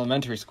back in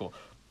elementary school.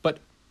 But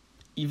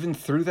even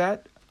through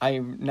that, I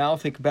now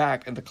think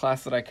back, and the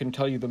class that I can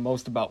tell you the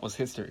most about was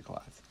history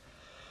class.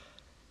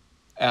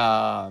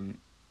 And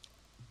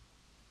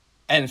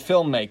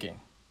filmmaking.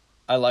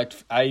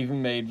 I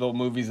even made little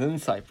movies in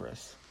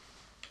Cyprus.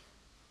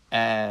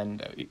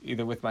 And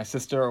either with my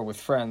sister or with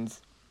friends.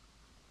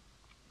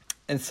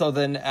 And so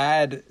then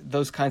add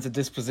those kinds of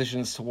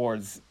dispositions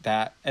towards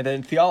that. And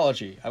then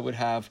theology. I would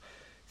have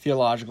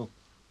theological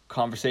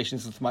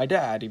conversations with my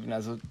dad, even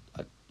as a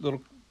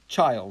little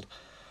child.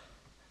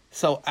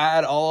 So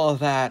add all of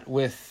that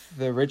with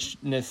the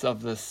richness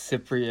of the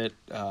Cypriot,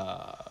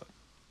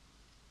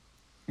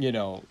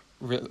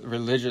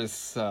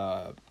 religious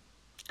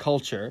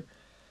culture,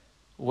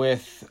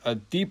 with a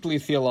deeply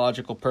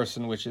theological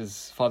person, which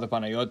is Father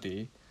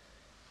Panayoti.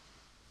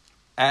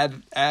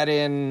 Add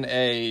in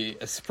a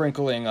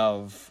sprinkling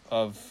of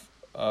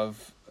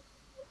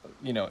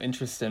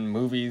interest in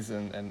movies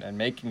and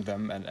making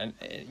them, and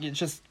it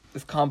just,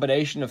 this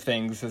combination of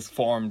things has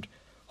formed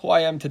who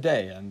I am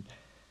today,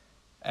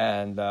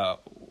 and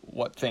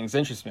what things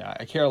interest me.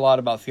 I care a lot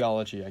about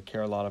theology. I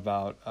care a lot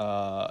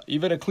about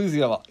even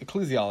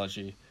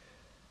ecclesiology.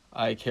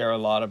 I care a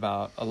lot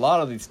about a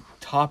lot of these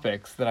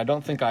topics that I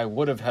don't think I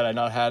would have had I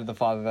not had the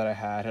father that I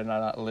had I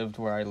not lived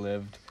where I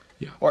lived.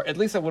 Yeah. Or at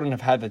least I wouldn't have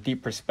had the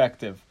deep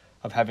perspective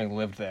of having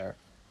lived there,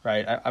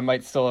 right? I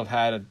might still have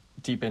had a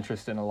deep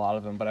interest in a lot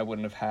of them, but I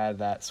wouldn't have had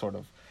that sort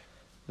of,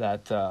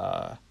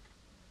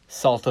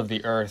 salt of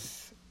the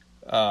earth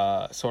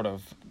sort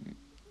of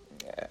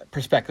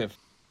perspective.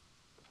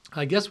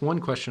 I guess one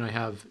question I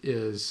have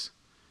is,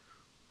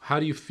 how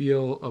do you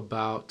feel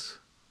about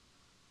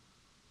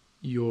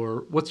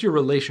what's your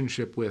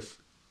relationship with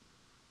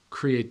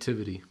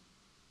creativity?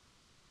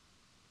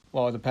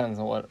 Well, it depends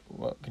on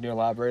what can you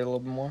elaborate a little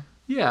bit more?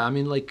 Yeah, I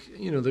mean,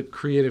 the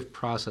creative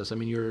process. I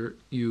mean,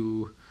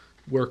 you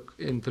work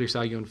in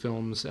Trisagion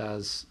Films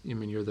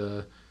you're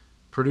the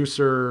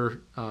producer,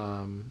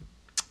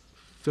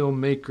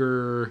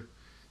 filmmaker,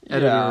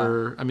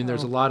 editor. Yeah. I mean,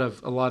 there's a lot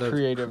of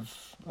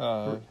creative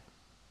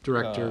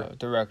director.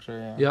 Director,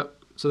 yeah. Yep.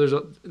 So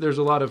there's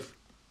a lot of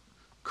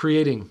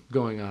creating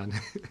going on,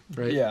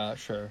 right? Yeah,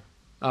 sure.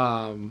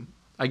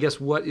 I guess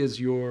what is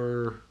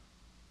your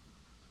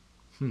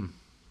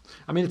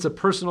I mean, it's a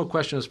personal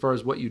question as far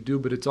as what you do,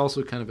 but it's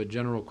also kind of a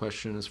general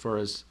question as far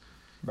as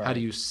how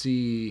do you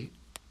see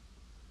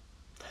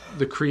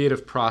the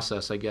creative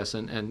process, I guess,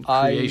 and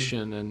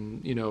creation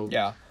and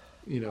the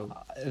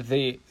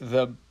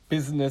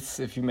business,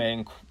 if you may,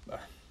 in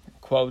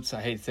quotes.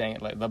 I hate saying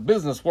it, like the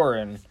business we're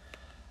in,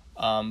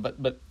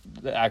 but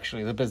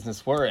actually the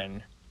business we're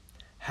in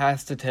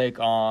has to take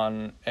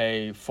on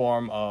a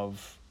form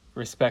of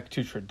respect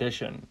to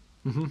tradition.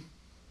 Mm-hmm.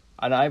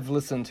 And I've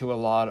listened to a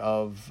lot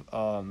of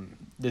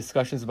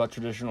discussions about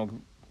traditional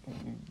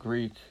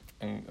Greek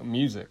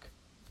music,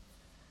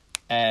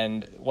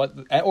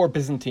 or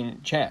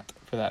Byzantine chant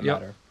for that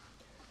matter,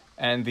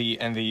 and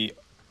the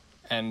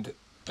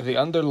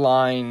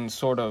underlying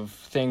sort of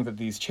thing that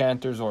these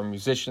chanters or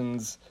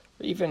musicians,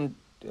 or even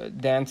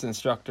dance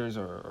instructors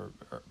or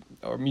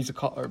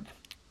musical or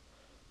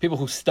people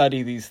who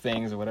study these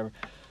things or whatever,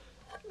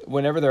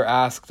 whenever they're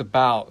asked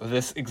about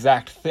this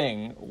exact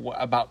thing,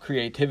 about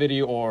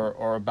creativity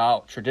or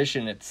about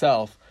tradition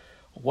itself,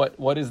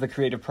 what is the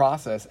creative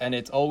process? And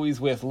it's always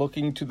with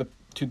looking to the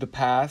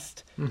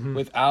past, mm-hmm.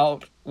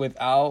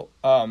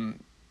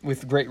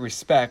 With great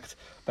respect,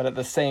 but at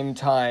the same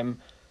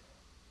time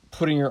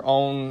putting your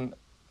own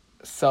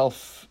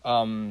self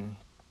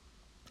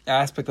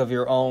aspect of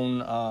your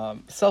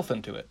own self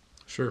into it.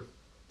 Sure.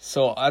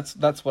 So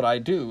that's what I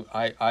do.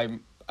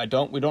 We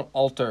don't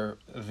alter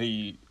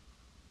the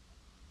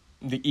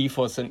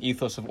ethos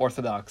of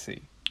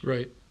orthodoxy.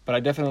 Right. But I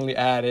definitely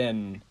add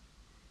in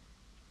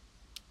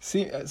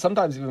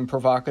sometimes even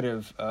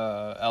provocative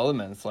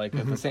elements, like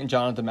mm-hmm. at the St.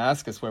 John of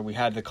Damascus, where we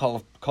had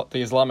the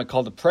Islamic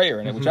call to prayer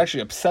in it, mm-hmm. which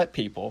actually upset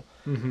people,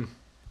 mm-hmm.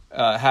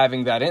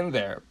 Having that in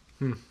there.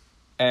 Mm.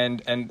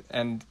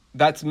 And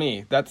that's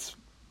me. That's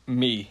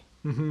me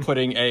mm-hmm.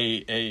 putting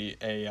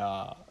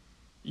a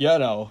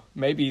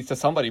maybe to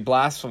somebody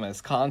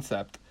blasphemous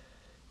concept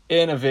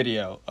in a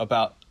video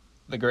about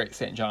the great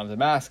St. John of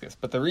Damascus.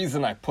 But the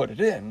reason I put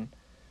it in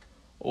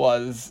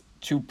was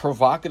to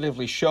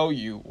provocatively show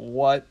you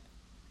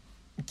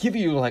give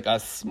you like a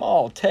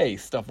small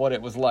taste of what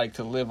it was like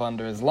to live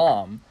under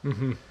Islam.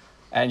 Mm-hmm.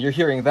 And you're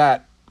hearing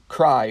that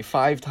cry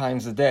 5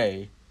 times a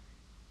day,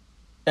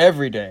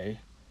 every day,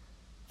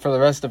 for the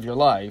rest of your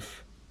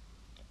life.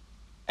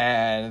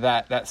 And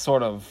that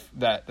sort of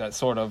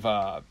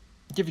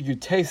giving you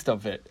taste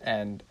of it,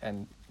 and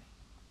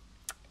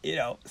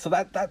so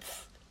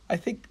that's I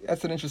think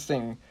that's an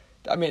interesting.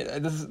 I mean,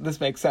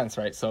 this makes sense,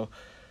 right? So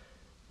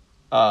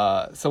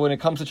when it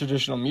comes to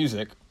traditional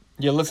music,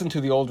 you listen to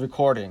the old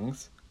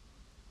recordings,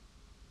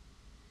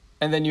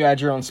 and then you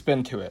add your own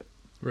spin to it.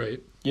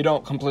 Right. You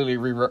don't completely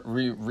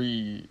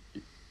recreate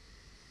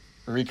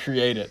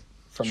it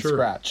from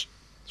scratch.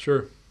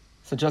 Sure.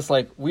 So just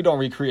like we don't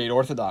recreate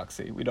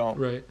orthodoxy, we don't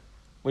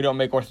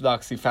make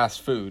orthodoxy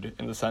fast food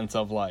in the sense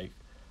of like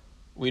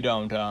we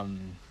don't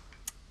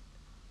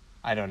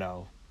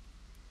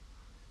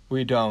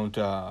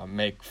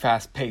make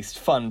fast-paced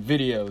fun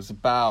videos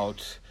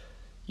about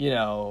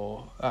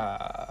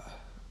I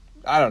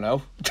don't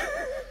know.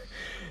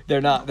 They're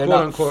not quote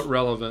unquote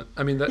relevant.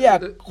 I mean,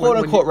 quote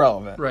unquote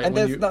relevant, right? And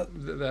when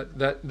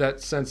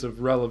that sense of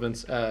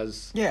relevance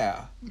as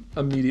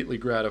immediately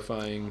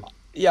gratifying.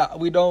 Yeah,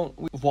 we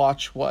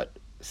watch what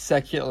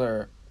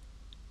secular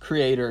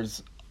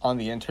creators on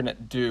the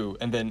internet do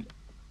and then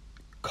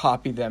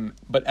copy them,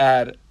 but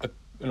add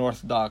an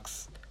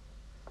orthodox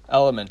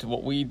element.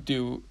 What we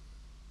do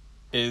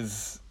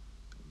is,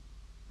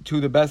 to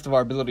the best of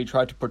our ability,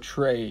 try to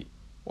portray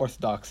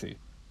orthodoxy,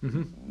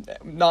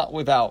 not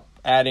without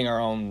adding our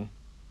own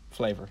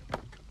flavor.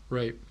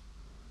 Right.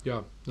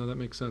 Yeah. No, that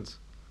makes sense.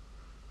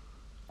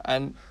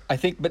 And I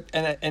think,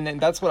 and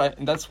that's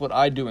what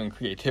I do in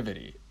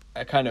creativity.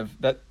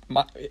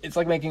 It's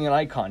like making an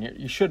icon.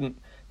 You shouldn't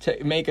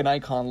make an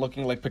icon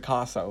looking like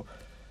Picasso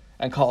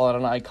and call it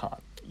an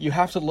icon. You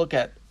have to look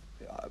at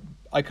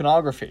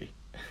iconography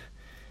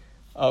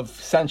of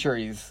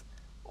centuries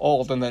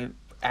old and then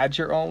add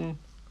your own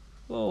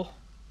little.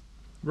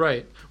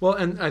 Right. Well,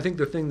 and I think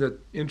the thing that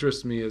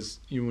interests me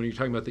is when you're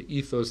talking about the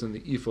ethos and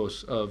the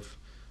ethos of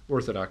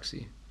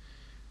orthodoxy.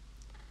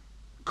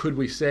 Could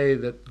we say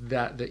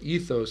that the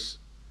ethos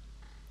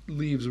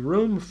leaves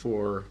room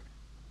for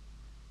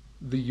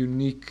the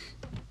unique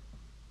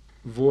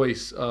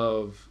voice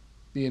of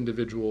the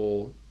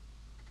individual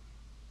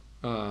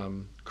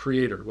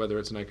creator, whether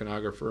it's an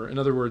iconographer? In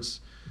other words,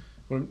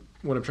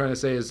 what I'm trying to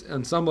say is,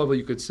 on some level,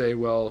 you could say,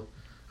 well,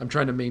 I'm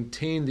trying to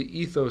maintain the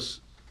ethos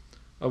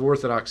of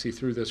orthodoxy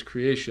through this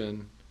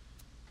creation,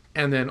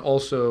 and then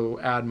also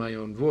add my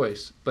own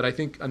voice. But I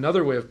think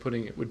another way of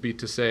putting it would be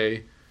to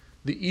say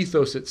the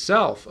ethos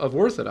itself of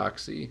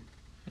orthodoxy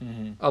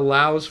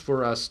allows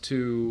for us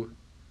to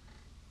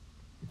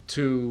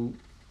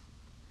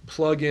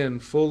plug in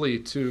fully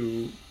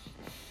to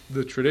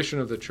the tradition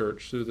of the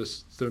church, through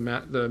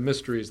the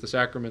mysteries, the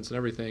sacraments, and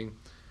everything,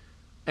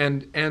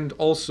 and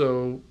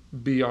also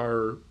be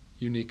our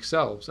unique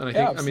selves. And I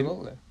think,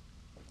 absolutely.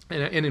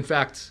 And in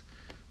fact,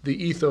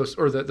 the ethos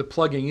or the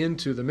plugging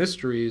into the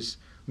mysteries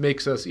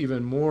makes us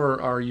even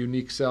more our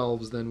unique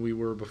selves than we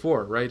were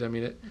before, right? I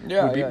mean,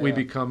 we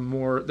become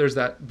more. There's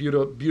that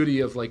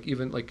beauty of like,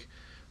 even like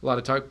a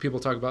lot of people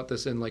talk about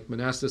this in like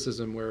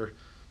monasticism, where,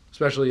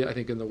 especially I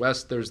think in the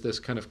West, there's this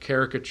kind of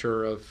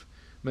caricature of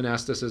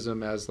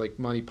monasticism as like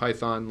Monty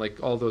Python,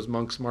 like all those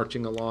monks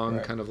marching along,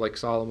 kind of like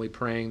solemnly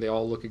praying. They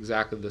all look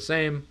exactly the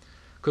same,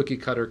 cookie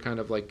cutter, kind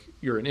of like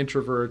you're an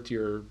introvert,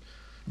 you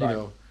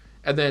know,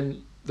 and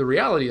then the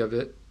reality of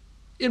it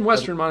in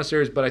Western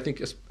monasteries, but I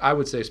think I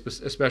would say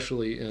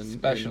especially in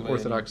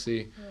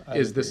Orthodoxy,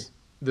 is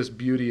this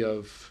beauty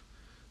of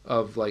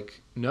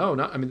like,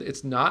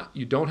 it's not,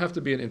 you don't have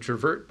to be an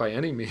introvert by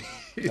any means.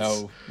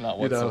 No, not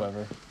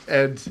whatsoever.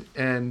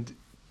 And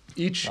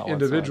each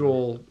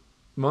individual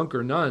monk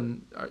or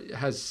nun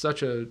has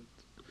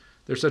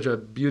there's such a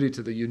beauty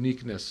to the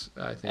uniqueness,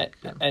 I think.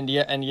 And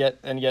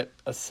yet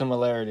a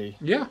similarity.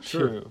 Yeah,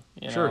 sure.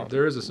 Sure,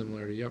 there is a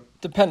similarity, yep.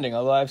 Depending,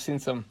 although I've seen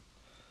some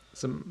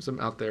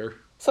out there.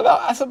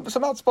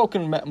 Some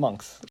outspoken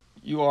monks.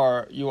 You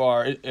are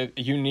a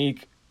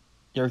unique,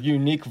 your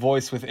unique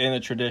voice within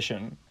a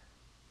tradition,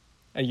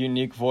 a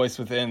unique voice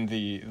within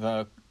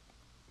the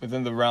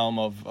realm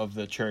of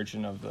the church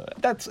and of the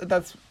that's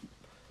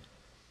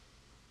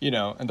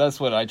and that's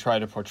what I try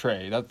to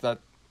portray.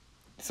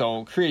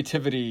 So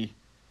creativity,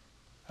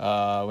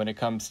 when it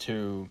comes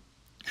to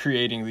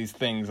creating these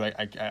things, like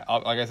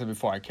I said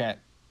before, I can't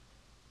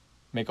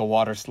make a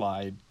water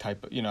slide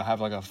type,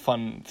 have like a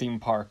fun theme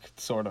park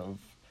sort of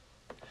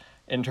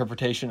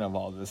interpretation of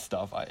all this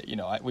stuff.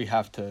 We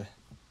have to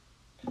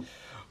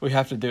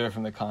do it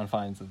from the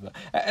confines of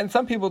and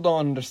some people don't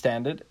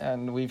understand it,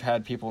 and we've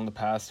had people in the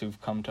past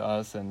who've come to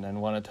us and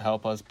wanted to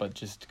help us, but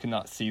just could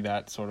not see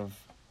that sort of,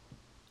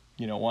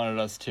 wanted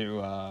us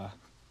to,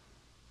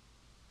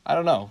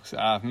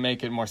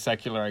 make it more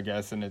secular, I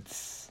guess, in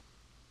its,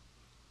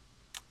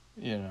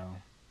 in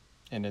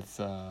its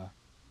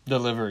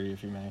delivery,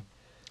 if you may.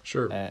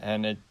 Sure.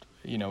 And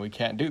we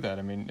can't do that.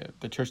 I mean,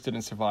 the church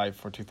didn't survive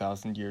for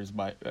 2,000 years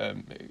by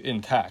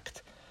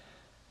intact,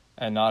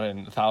 and not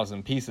in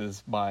 1,000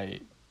 pieces by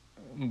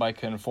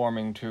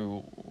conforming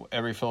to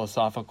every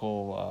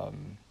philosophical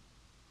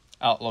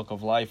outlook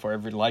of life or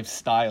every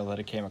lifestyle that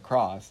it came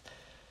across.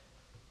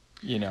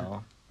 Yeah,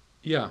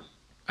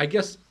 I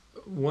guess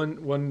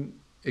one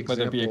example,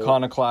 whether it be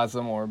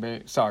iconoclasm or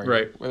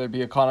right, whether it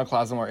be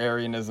iconoclasm or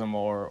Arianism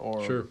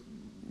or sure,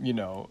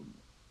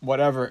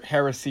 whatever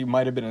heresy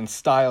might have been in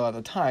style at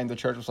the time, the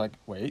church was like,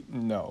 wait,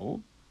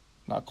 no,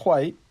 not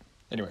quite.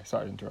 Anyway,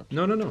 sorry to interrupt.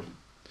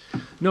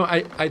 No,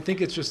 I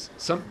think it's just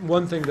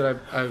one thing that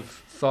I've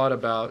thought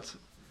about,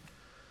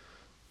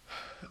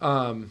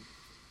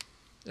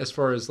 as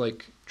far as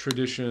like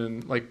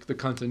tradition, like the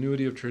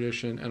continuity of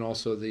tradition, and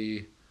also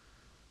the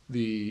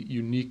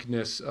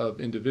uniqueness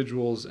of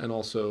individuals, and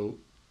also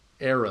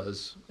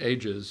ages,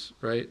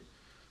 right?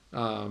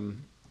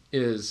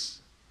 Is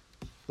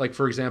like,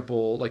 for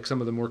example, like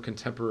some of the more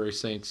contemporary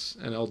saints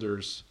and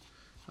elders,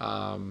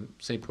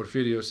 Saint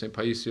Porphyrios, Saint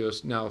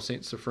Paisios, now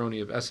Saint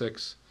Sophrony of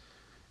Essex,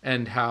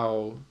 and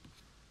how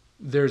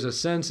there's a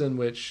sense in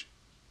which,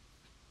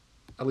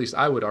 at least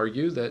I would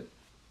argue, that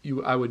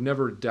I would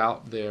never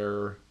doubt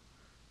their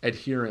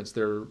adherence,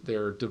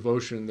 their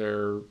devotion,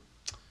 their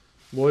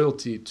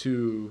loyalty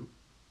to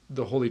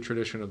the holy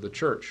tradition of the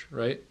church,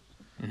 right?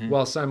 Mm-hmm.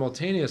 While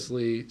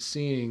simultaneously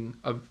seeing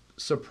a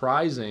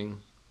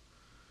surprising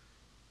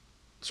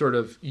sort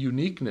of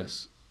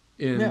uniqueness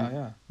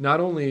in not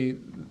only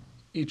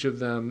each of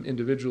them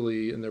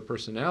individually in their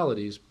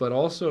personalities, but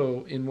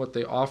also in what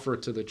they offer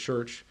to the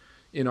church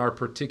in our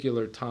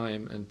particular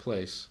time and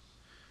place.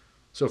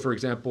 So, for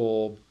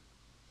example,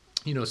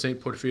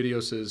 St.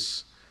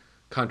 Porphyrios's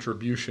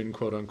contribution,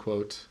 quote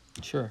unquote,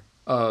 sure,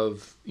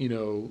 of,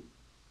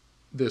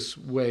 this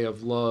way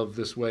of love,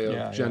 this way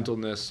of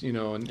gentleness, and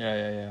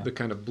the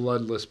kind of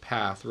bloodless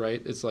path,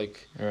 right? It's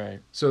like, right.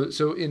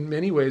 So in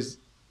many ways,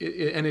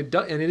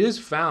 it is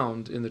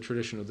found in the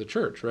tradition of the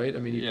church, right? I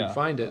mean, you can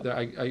find it.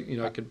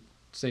 I could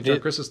Saint John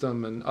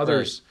Chrysostom and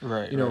others,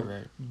 right.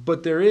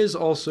 But there is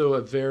also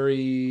a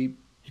very,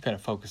 you kind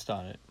of focused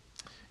on it.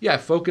 Yeah,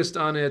 focused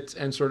on it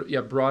and sort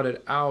of brought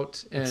it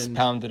out and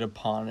expounded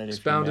upon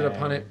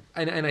it.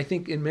 And I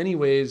think in many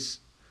ways,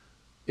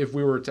 if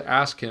we were to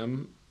ask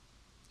him,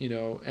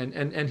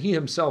 and he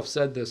himself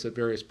said this at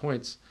various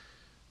points,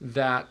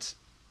 that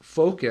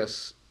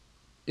focus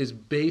is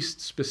based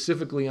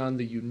specifically on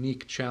the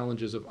unique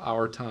challenges of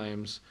our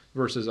times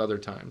versus other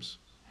times.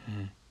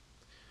 Mm-hmm.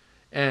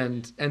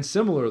 And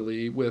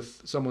similarly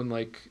with someone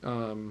like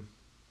Saint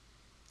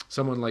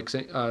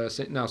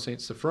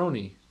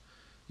Sophrony,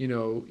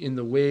 in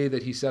the way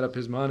that he set up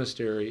his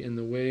monastery, in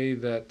the way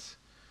that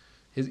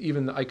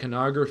even the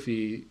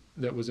iconography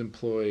that was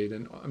employed,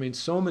 and I mean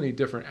so many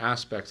different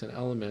aspects and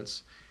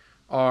elements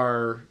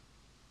are,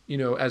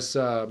 as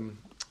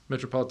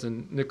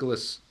Metropolitan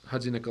Nicholas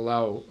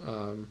Hadzinicolaou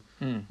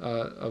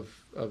of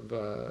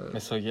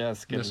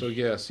Mesogeias,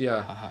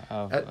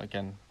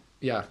 again.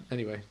 Yeah.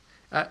 Anyway,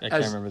 I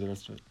can't remember the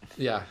rest of it.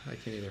 Yeah, I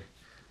can't either.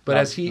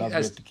 But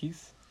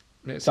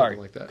Sorry,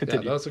 like that.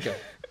 Continue. Yeah, that's okay.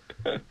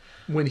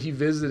 When he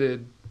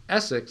visited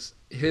Essex,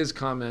 his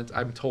comment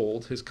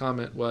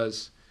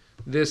was,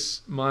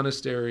 "This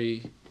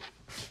monastery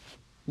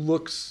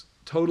looks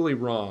totally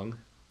wrong,"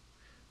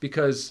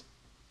 because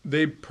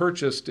they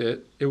purchased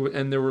it,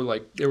 and they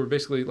were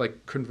basically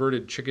like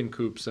converted chicken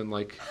coops, and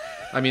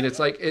it's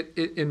like it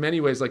in many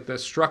ways, like the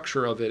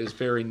structure of it is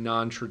very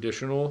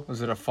non-traditional.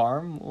 Was it a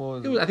farm? I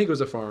think it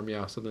was a farm,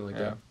 something like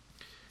that.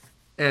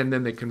 And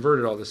then they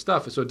converted all this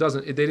stuff, so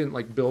they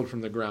didn't build from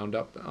the ground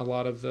up a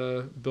lot of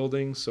the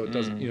buildings, so it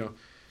doesn't.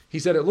 He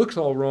said it looks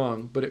all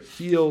wrong, but it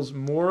feels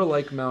more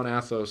like Mount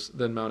Athos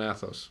than Mount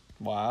Athos.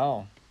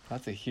 Wow,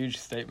 that's a huge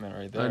statement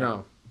right there. I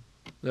know.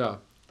 Yeah.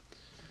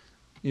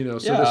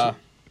 So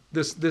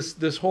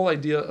this whole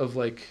idea of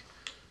the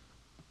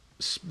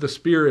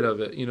spirit of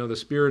it, the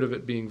spirit of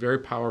it being very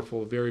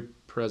powerful, very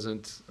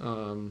present,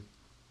 and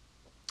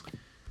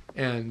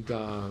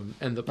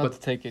not to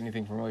take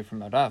anything away from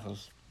Mount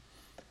Athos.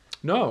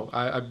 No,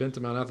 I've been to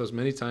Mount Athos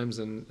many times,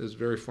 and it's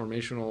very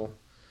formational.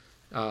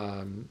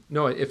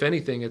 No, if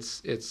anything,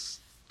 it's as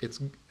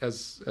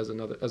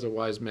a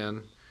wise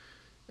man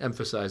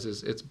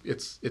emphasizes,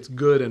 it's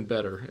good and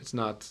better. It's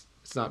not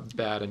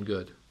bad and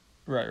good.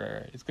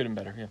 Right. It's good and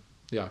better.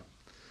 Yeah.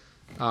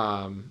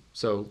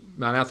 So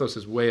Mount Athos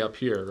is way up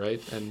here,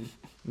 right? And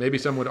maybe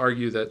some would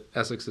argue that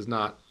Essex is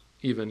not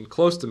even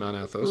close to Mount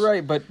Athos.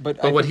 Right, but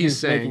I what think he's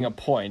saying, making a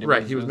point.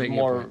 He was making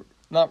more, a point.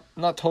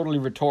 Not totally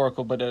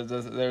rhetorical, but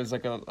there's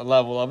like a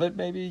level of it,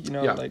 maybe. If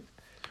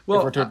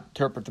we're to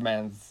interpret the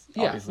man's.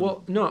 Yeah. Obviously.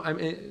 Well, no. I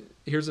mean,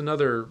 here's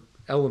another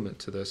element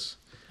to this.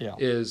 Yeah.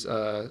 Is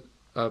an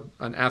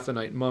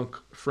Athonite monk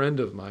friend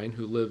of mine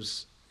who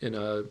lives in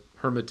a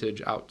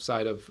hermitage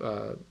outside of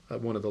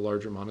one of the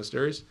larger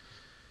monasteries.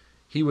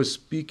 He was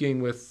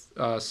speaking with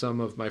some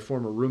of my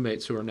former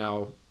roommates who are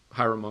now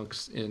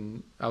hieromonks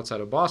outside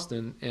of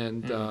Boston,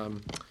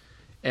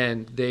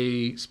 and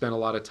they spent a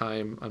lot of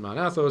time on Mount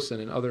Athos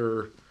and in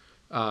other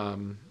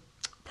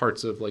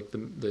parts of like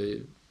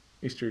the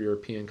Eastern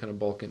European kind of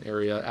Balkan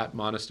area at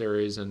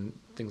monasteries and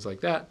things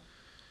like that.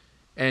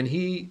 And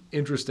he,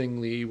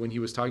 interestingly, when he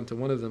was talking to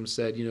one of them,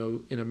 said,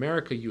 in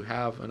America you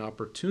have an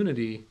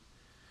opportunity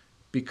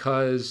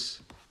because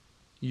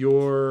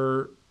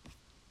in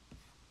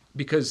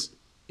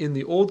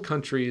the old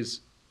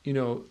countries,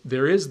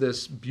 there is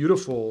this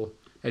beautiful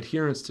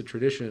adherence to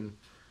tradition,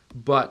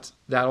 but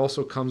that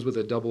also comes with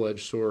a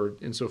double-edged sword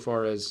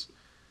insofar as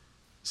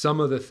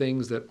some of the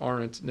things that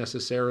aren't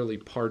necessarily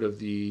part of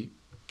the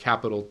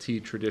capital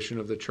T tradition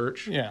of the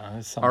church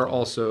are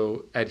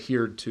also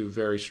adhered to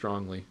very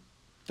strongly.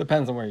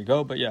 Depends on where you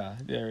go, but yeah,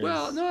 there is.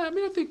 Well, no, I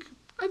mean, I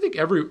think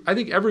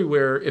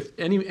everywhere, if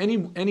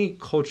any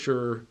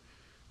culture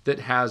that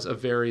has a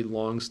very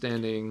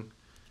long-standing.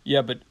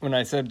 Yeah, but when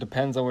I said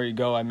depends on where you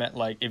go, I meant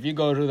like if you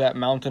go to that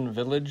mountain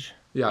village,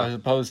 as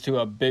opposed to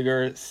a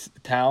bigger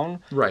town,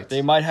 right?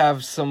 They might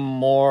have some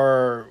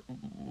more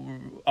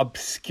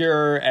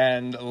obscure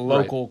and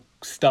local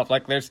stuff.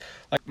 Like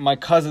my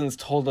cousins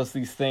told us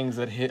these things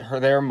that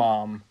their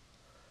mom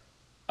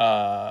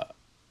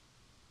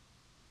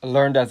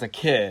learned as a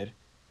kid,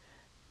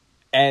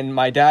 and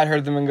my dad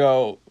heard them and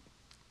goes,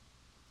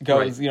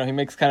 he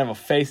makes kind of a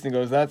face and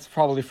goes, "That's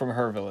probably from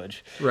her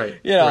village." Right.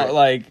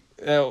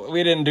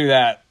 We didn't do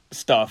that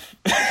stuff.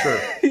 Sure.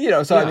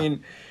 I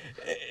mean,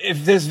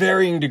 if there's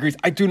varying degrees,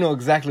 I do know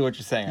exactly what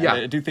you're saying. Yeah.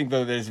 I do think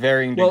though there's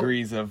varying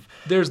degrees of.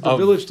 There's the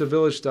village to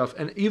village stuff,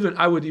 and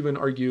I would even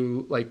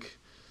argue like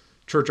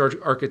church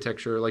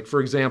architecture. Like for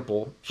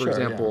example,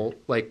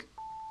 like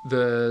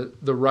the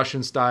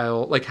Russian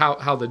style, like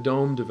how the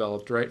dome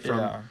developed, right?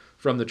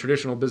 From the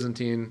traditional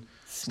Byzantine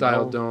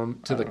style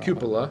dome to the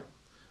cupola,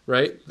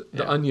 right?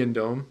 The onion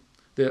dome,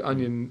 the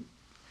onion,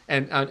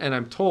 and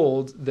I'm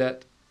told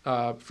that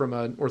from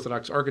an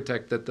Orthodox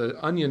architect that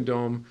the onion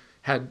dome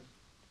had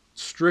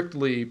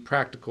strictly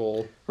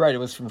practical. Right, it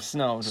was from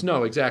snow.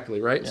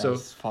 Exactly, right? Yeah,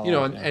 so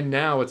and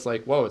now it's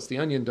like, whoa, it's the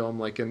onion dome,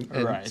 like, and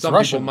some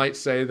Russian. people might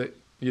say that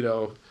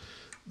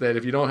that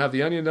if you don't have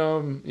the onion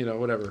dome,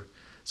 whatever.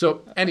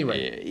 So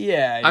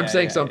anyway, I'm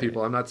saying some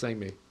people. I'm not saying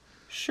me.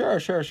 Sure.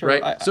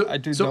 Right. I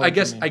do. So I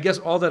guess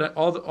all that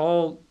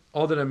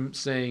I'm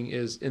saying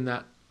is in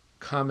that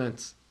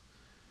comment,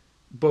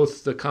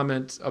 both the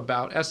comment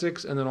about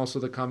Essex and then also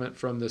the comment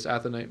from this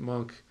Athonite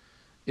monk,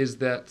 is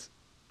that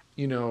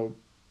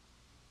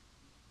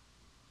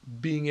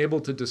being able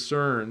to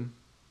discern.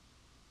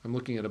 I'm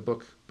looking at a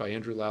book by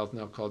Andrew Louth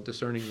now called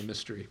 "Discerning the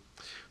Mystery."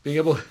 Being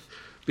able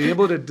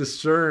to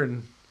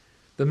discern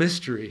the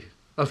mystery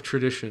of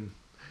tradition.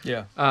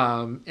 Yeah.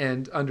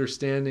 And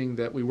understanding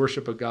that we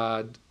worship a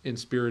God in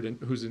spirit and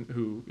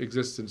who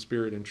exists in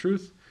spirit and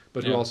truth,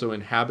 but who also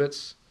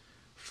inhabits,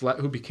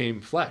 who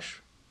became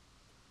flesh.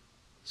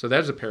 So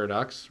that's a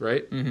paradox,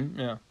 right? Mm-hmm,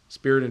 yeah.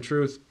 Spirit and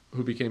truth,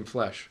 who became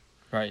flesh.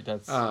 Right.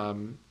 That's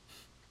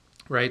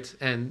right,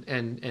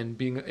 and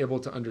being able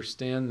to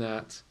understand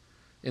that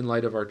in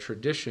light of our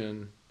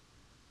tradition,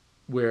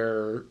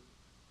 where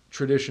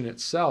tradition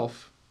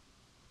itself.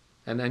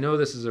 And I know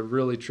this is a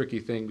really tricky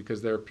thing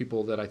because there are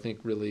people that I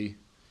think really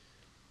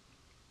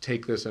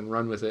take this and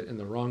run with it in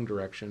the wrong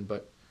direction,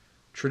 but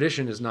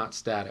tradition is not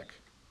static.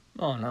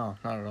 Oh no,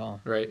 not at all.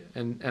 Right.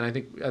 And I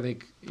think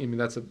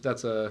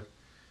that's an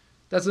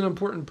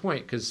important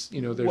point because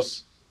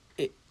there's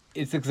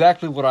it's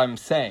exactly what I'm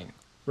saying.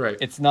 Right.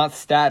 It's not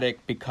static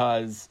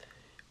because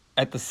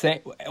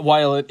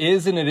while it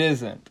is and it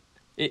isn't.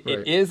 It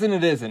is and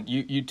it isn't.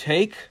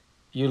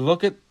 You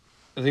look at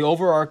the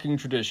overarching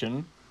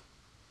tradition.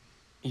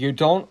 You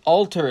don't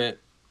alter it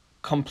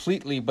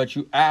completely, but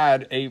you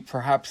add a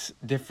perhaps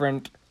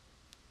different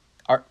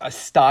a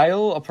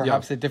style, or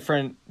perhaps a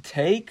different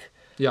take,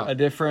 a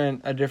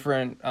different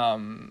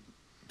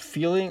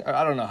feeling.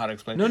 I don't know how to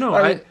explain.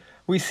 No,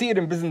 we see it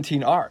in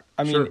Byzantine art.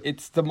 I mean,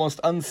 it's the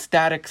most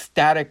static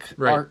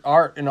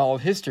art in all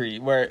of history.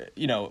 Where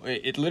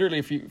it literally,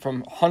 if you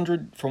from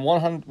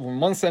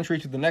one century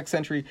to the next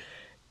century,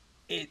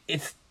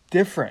 it's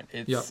different.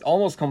 It's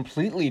almost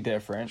completely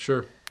different.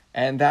 Sure.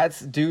 And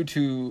that's due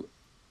to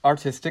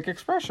artistic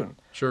expression.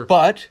 Sure.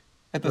 But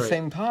at the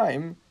same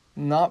time,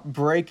 not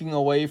breaking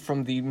away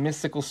from the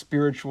mystical,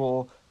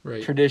 spiritual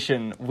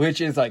tradition, which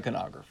is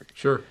iconography.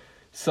 Sure.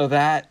 So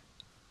that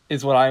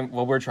is what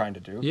we're trying to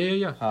do.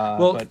 Yeah.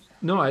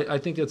 I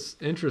think it's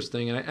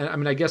interesting, and I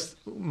mean, I guess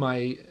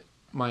my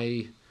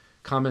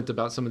comment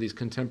about some of these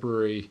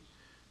contemporary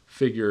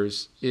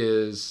figures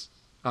is.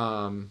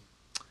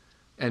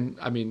 And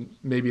I mean,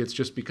 maybe it's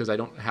just because I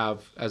don't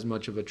have as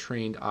much of a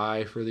trained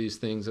eye for these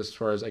things as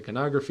far as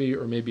iconography,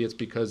 or maybe it's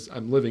because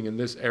I'm living in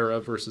this era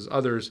versus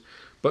others.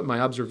 But my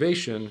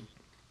observation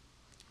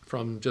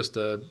from just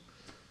a,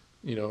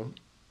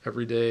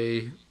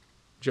 everyday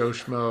Joe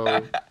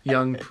Schmo,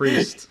 young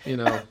priest,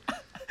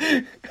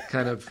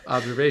 kind of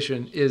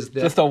observation is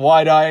that... Just a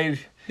wide-eyed,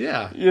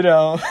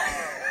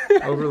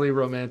 overly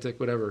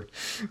romantic, whatever.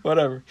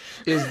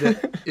 Is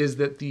that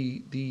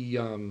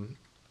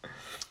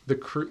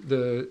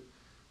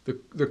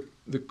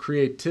the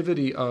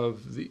creativity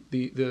of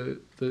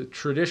the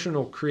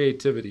traditional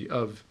creativity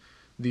of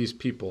these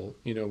people,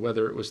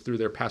 whether it was through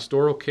their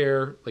pastoral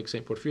care, like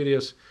St.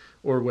 Porphyrius,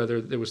 or whether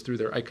it was through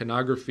their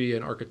iconography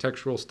and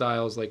architectural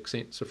styles, like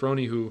St.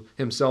 Sophrony, who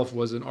himself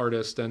was an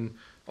artist and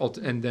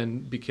then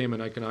became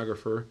an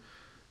iconographer.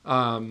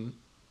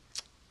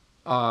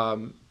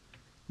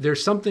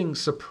 There's something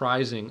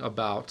surprising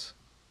about.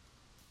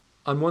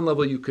 On one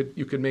level, you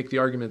could make the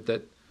argument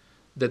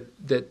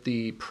that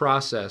the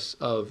process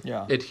of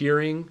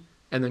adhering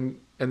and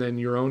then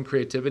your own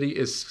creativity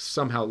is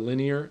somehow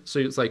linear. So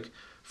it's like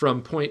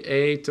from point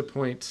A to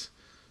point,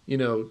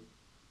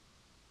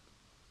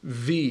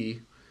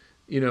 V,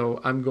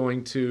 I'm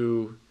going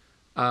to,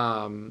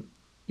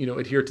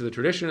 adhere to the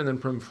tradition, and then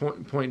from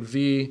point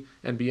V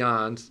and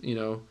beyond,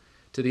 to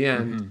the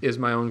end is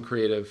my own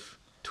creative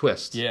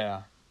twist.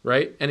 Yeah.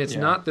 Right. And it's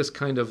not this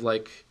kind of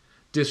like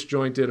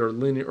disjointed or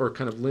linear or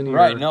kind of linear.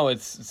 Right. No,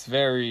 it's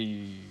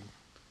very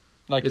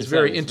like it's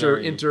very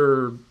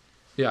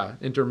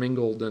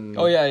intermingled and.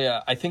 Oh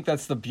yeah. I think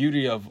that's the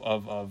beauty of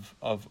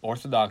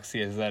orthodoxy,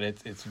 is that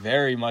it's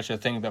very much a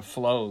thing that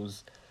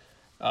flows.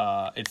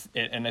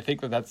 And I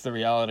think that's the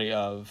reality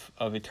of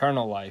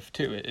eternal life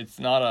too. It's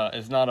not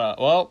a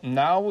well,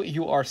 now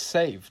you are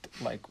saved,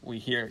 like we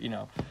hear,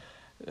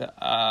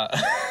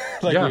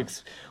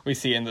 we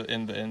see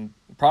in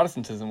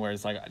Protestantism, where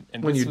it's like,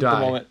 and when you die,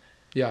 the moment,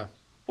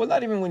 well,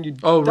 not even when you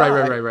oh die.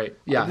 Right,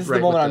 yeah, this is the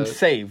moment I'm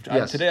saved.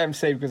 Yes. Today I'm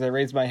saved because I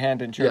raised my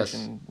hand in church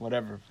and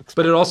whatever.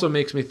 But it also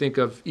makes me think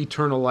of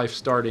eternal life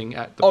starting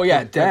at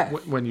the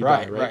death when you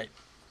die,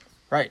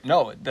 right.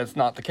 No, that's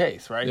not the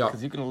case, right? Yeah.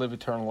 Because you can live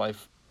eternal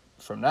life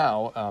from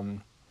now,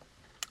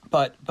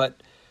 but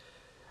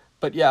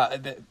yeah,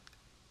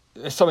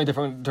 there's so many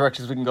different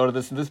directions we can go to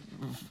this, and this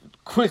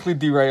quickly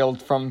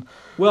derailed from.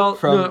 Well,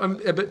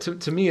 but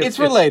to me, it's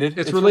related.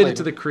 It's related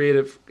to the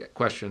creative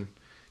question,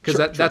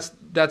 because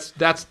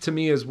that's to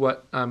me is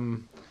what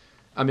I'm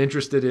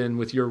interested in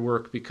with your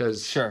work,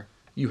 because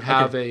you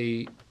have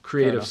a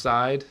creative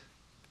side,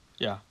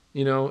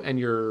 and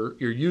you're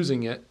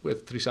using it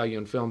with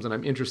Trisagion Films, and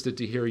I'm interested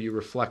to hear you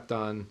reflect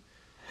on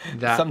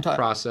that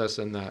process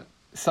and that.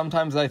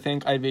 Sometimes I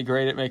think I'd be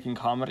great at making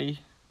comedy.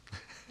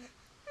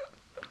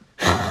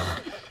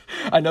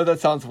 I know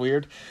that sounds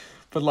weird,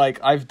 but like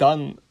I've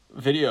done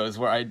videos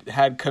where I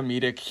had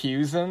comedic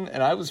cues in,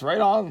 and I was right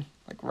on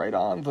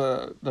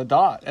the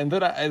dot. And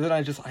then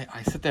I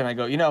sit there and I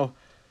go,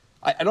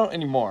 I don't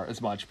anymore as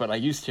much, but I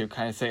used to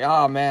kind of say,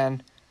 oh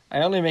man,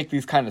 I only make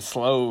these kind of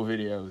slow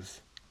videos.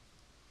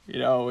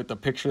 With the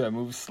picture that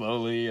moves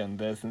slowly and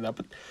this and that.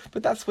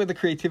 But that's where the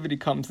creativity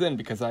comes in,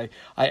 because I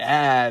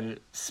add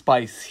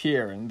spice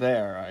here and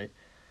there.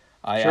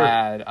 I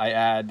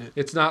add.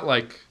 It's not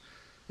like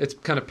it's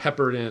kind of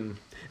peppered in.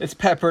 It's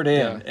peppered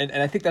in,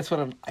 and I think that's what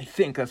an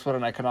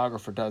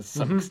iconographer does to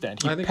some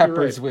extent. He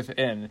peppers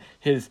within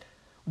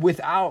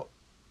without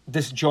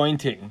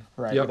disjointing,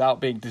 right? Yep. Without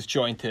being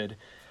disjointed,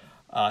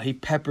 he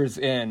peppers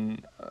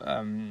in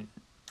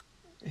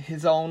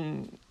his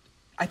own.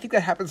 I think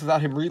that happens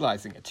without him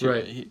realizing it too.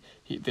 Right.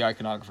 He the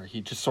iconographer, he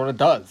just sort of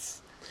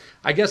does.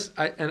 I guess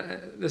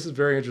this is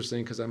very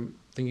interesting, because I'm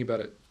thinking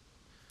about it.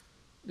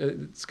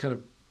 It's kind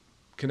of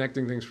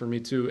connecting things for me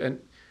too, and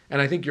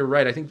I think you're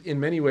right. I think in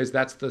many ways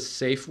that's the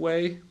safe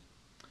way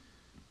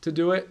to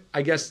do it.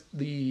 I guess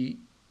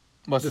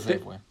what's the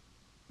safe way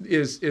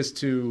is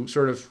to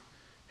sort of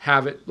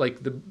have it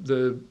like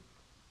the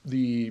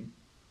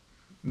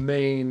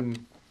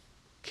main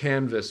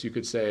canvas, you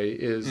could say,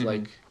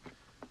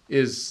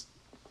 is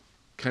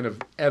kind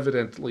of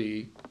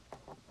evidently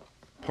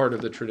part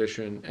of the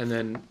tradition, and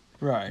then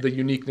the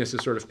uniqueness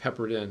is sort of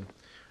peppered in.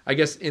 I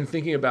guess in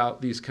thinking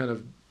about these kind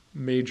of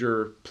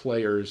major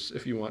players,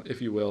 if you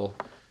will,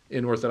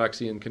 in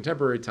Orthodoxy in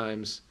contemporary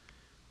times,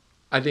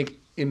 I think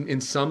in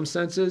some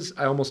senses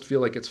I almost feel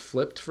like it's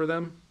flipped for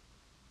them.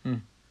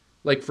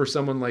 Like for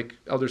someone like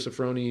Elder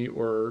Sophrony,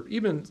 or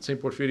even St.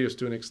 Porphyrius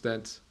to an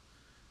extent,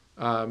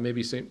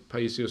 maybe St.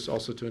 Paisius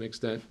also to an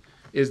extent,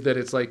 is that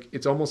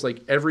it's almost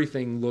like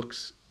everything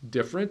looks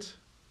different,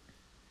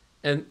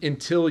 and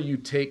until you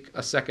take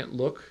a second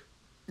look,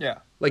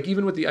 like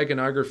even with the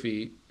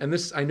iconography, and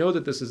this, I know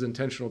that this is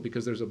intentional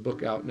because there's a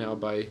book out now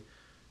by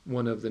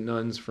one of the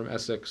nuns from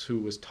Essex who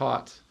was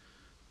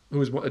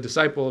a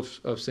disciple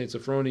of Saint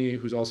Sophrony,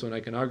 who's also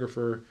an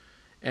iconographer,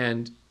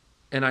 and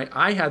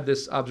I had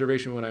this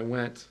observation when I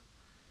went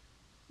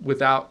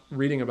without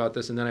reading about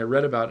this, and then I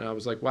read about it, and I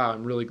was like, wow,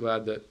 I'm really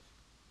glad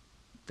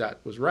that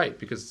was right,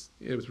 because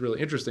it was really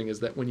interesting,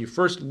 is that when you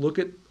first look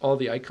at all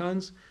the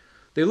icons,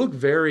 they look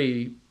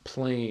very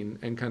plain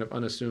and kind of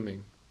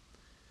unassuming.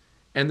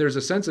 And there's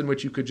a sense in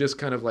which you could just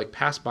kind of like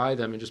pass by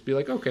them and just be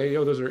like, okay,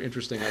 those are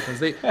interesting icons.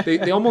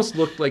 They almost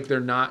look like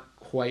they're not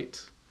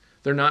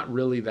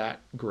really that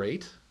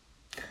great.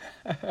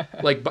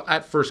 Like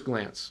at first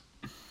glance.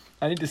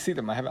 I need to see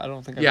them. I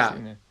don't think I've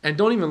seen it. And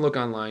don't even look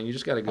online. You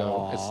just got to go.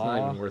 Aww. It's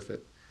not even worth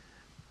it.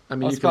 I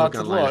mean, you can look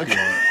online if you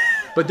want.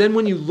 But then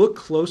when you look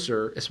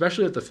closer,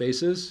 especially at the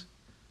faces,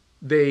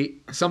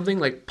 something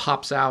like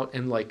pops out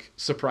and like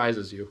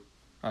surprises you.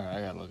 All right,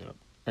 I gotta look it up.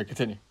 All right,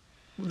 continue.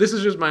 This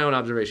is just my own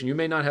observation. You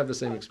may not have the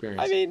same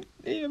experience. I mean,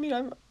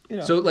 I'm, you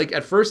know. So like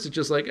at first it's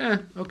just like,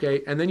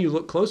 okay, and then you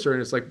look closer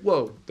and it's like,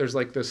 whoa, there's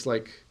like this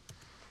like,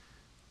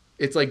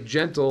 it's like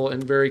gentle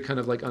and very kind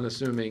of like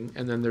unassuming,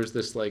 and then there's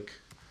this like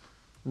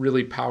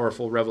really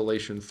powerful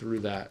revelation through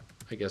that,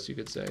 I guess you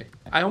could say.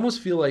 I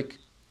almost feel like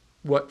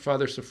what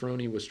Father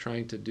Sophroni was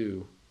trying to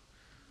do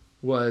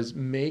was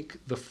make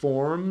the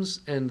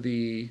forms and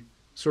the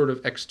sort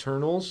of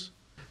externals.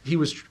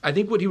 I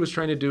think what he was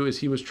trying to do is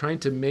he was trying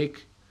to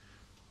make,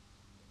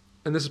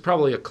 and this is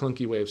probably a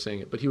clunky way of saying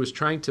it, but he was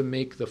trying to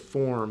make the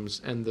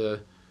forms and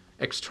the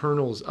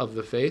externals of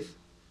the faith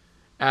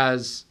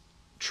as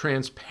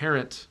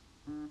transparent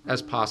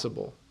as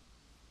possible.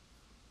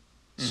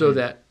 So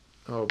that,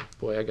 oh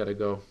boy, I gotta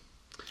go.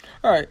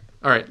 All right,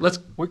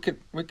 we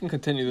can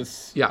continue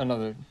this. Yeah,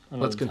 another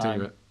let's continue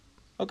time. it.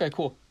 Okay,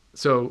 cool.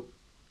 So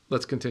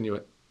let's continue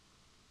it.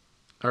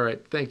 All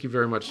right, thank you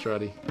very much,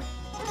 Strati.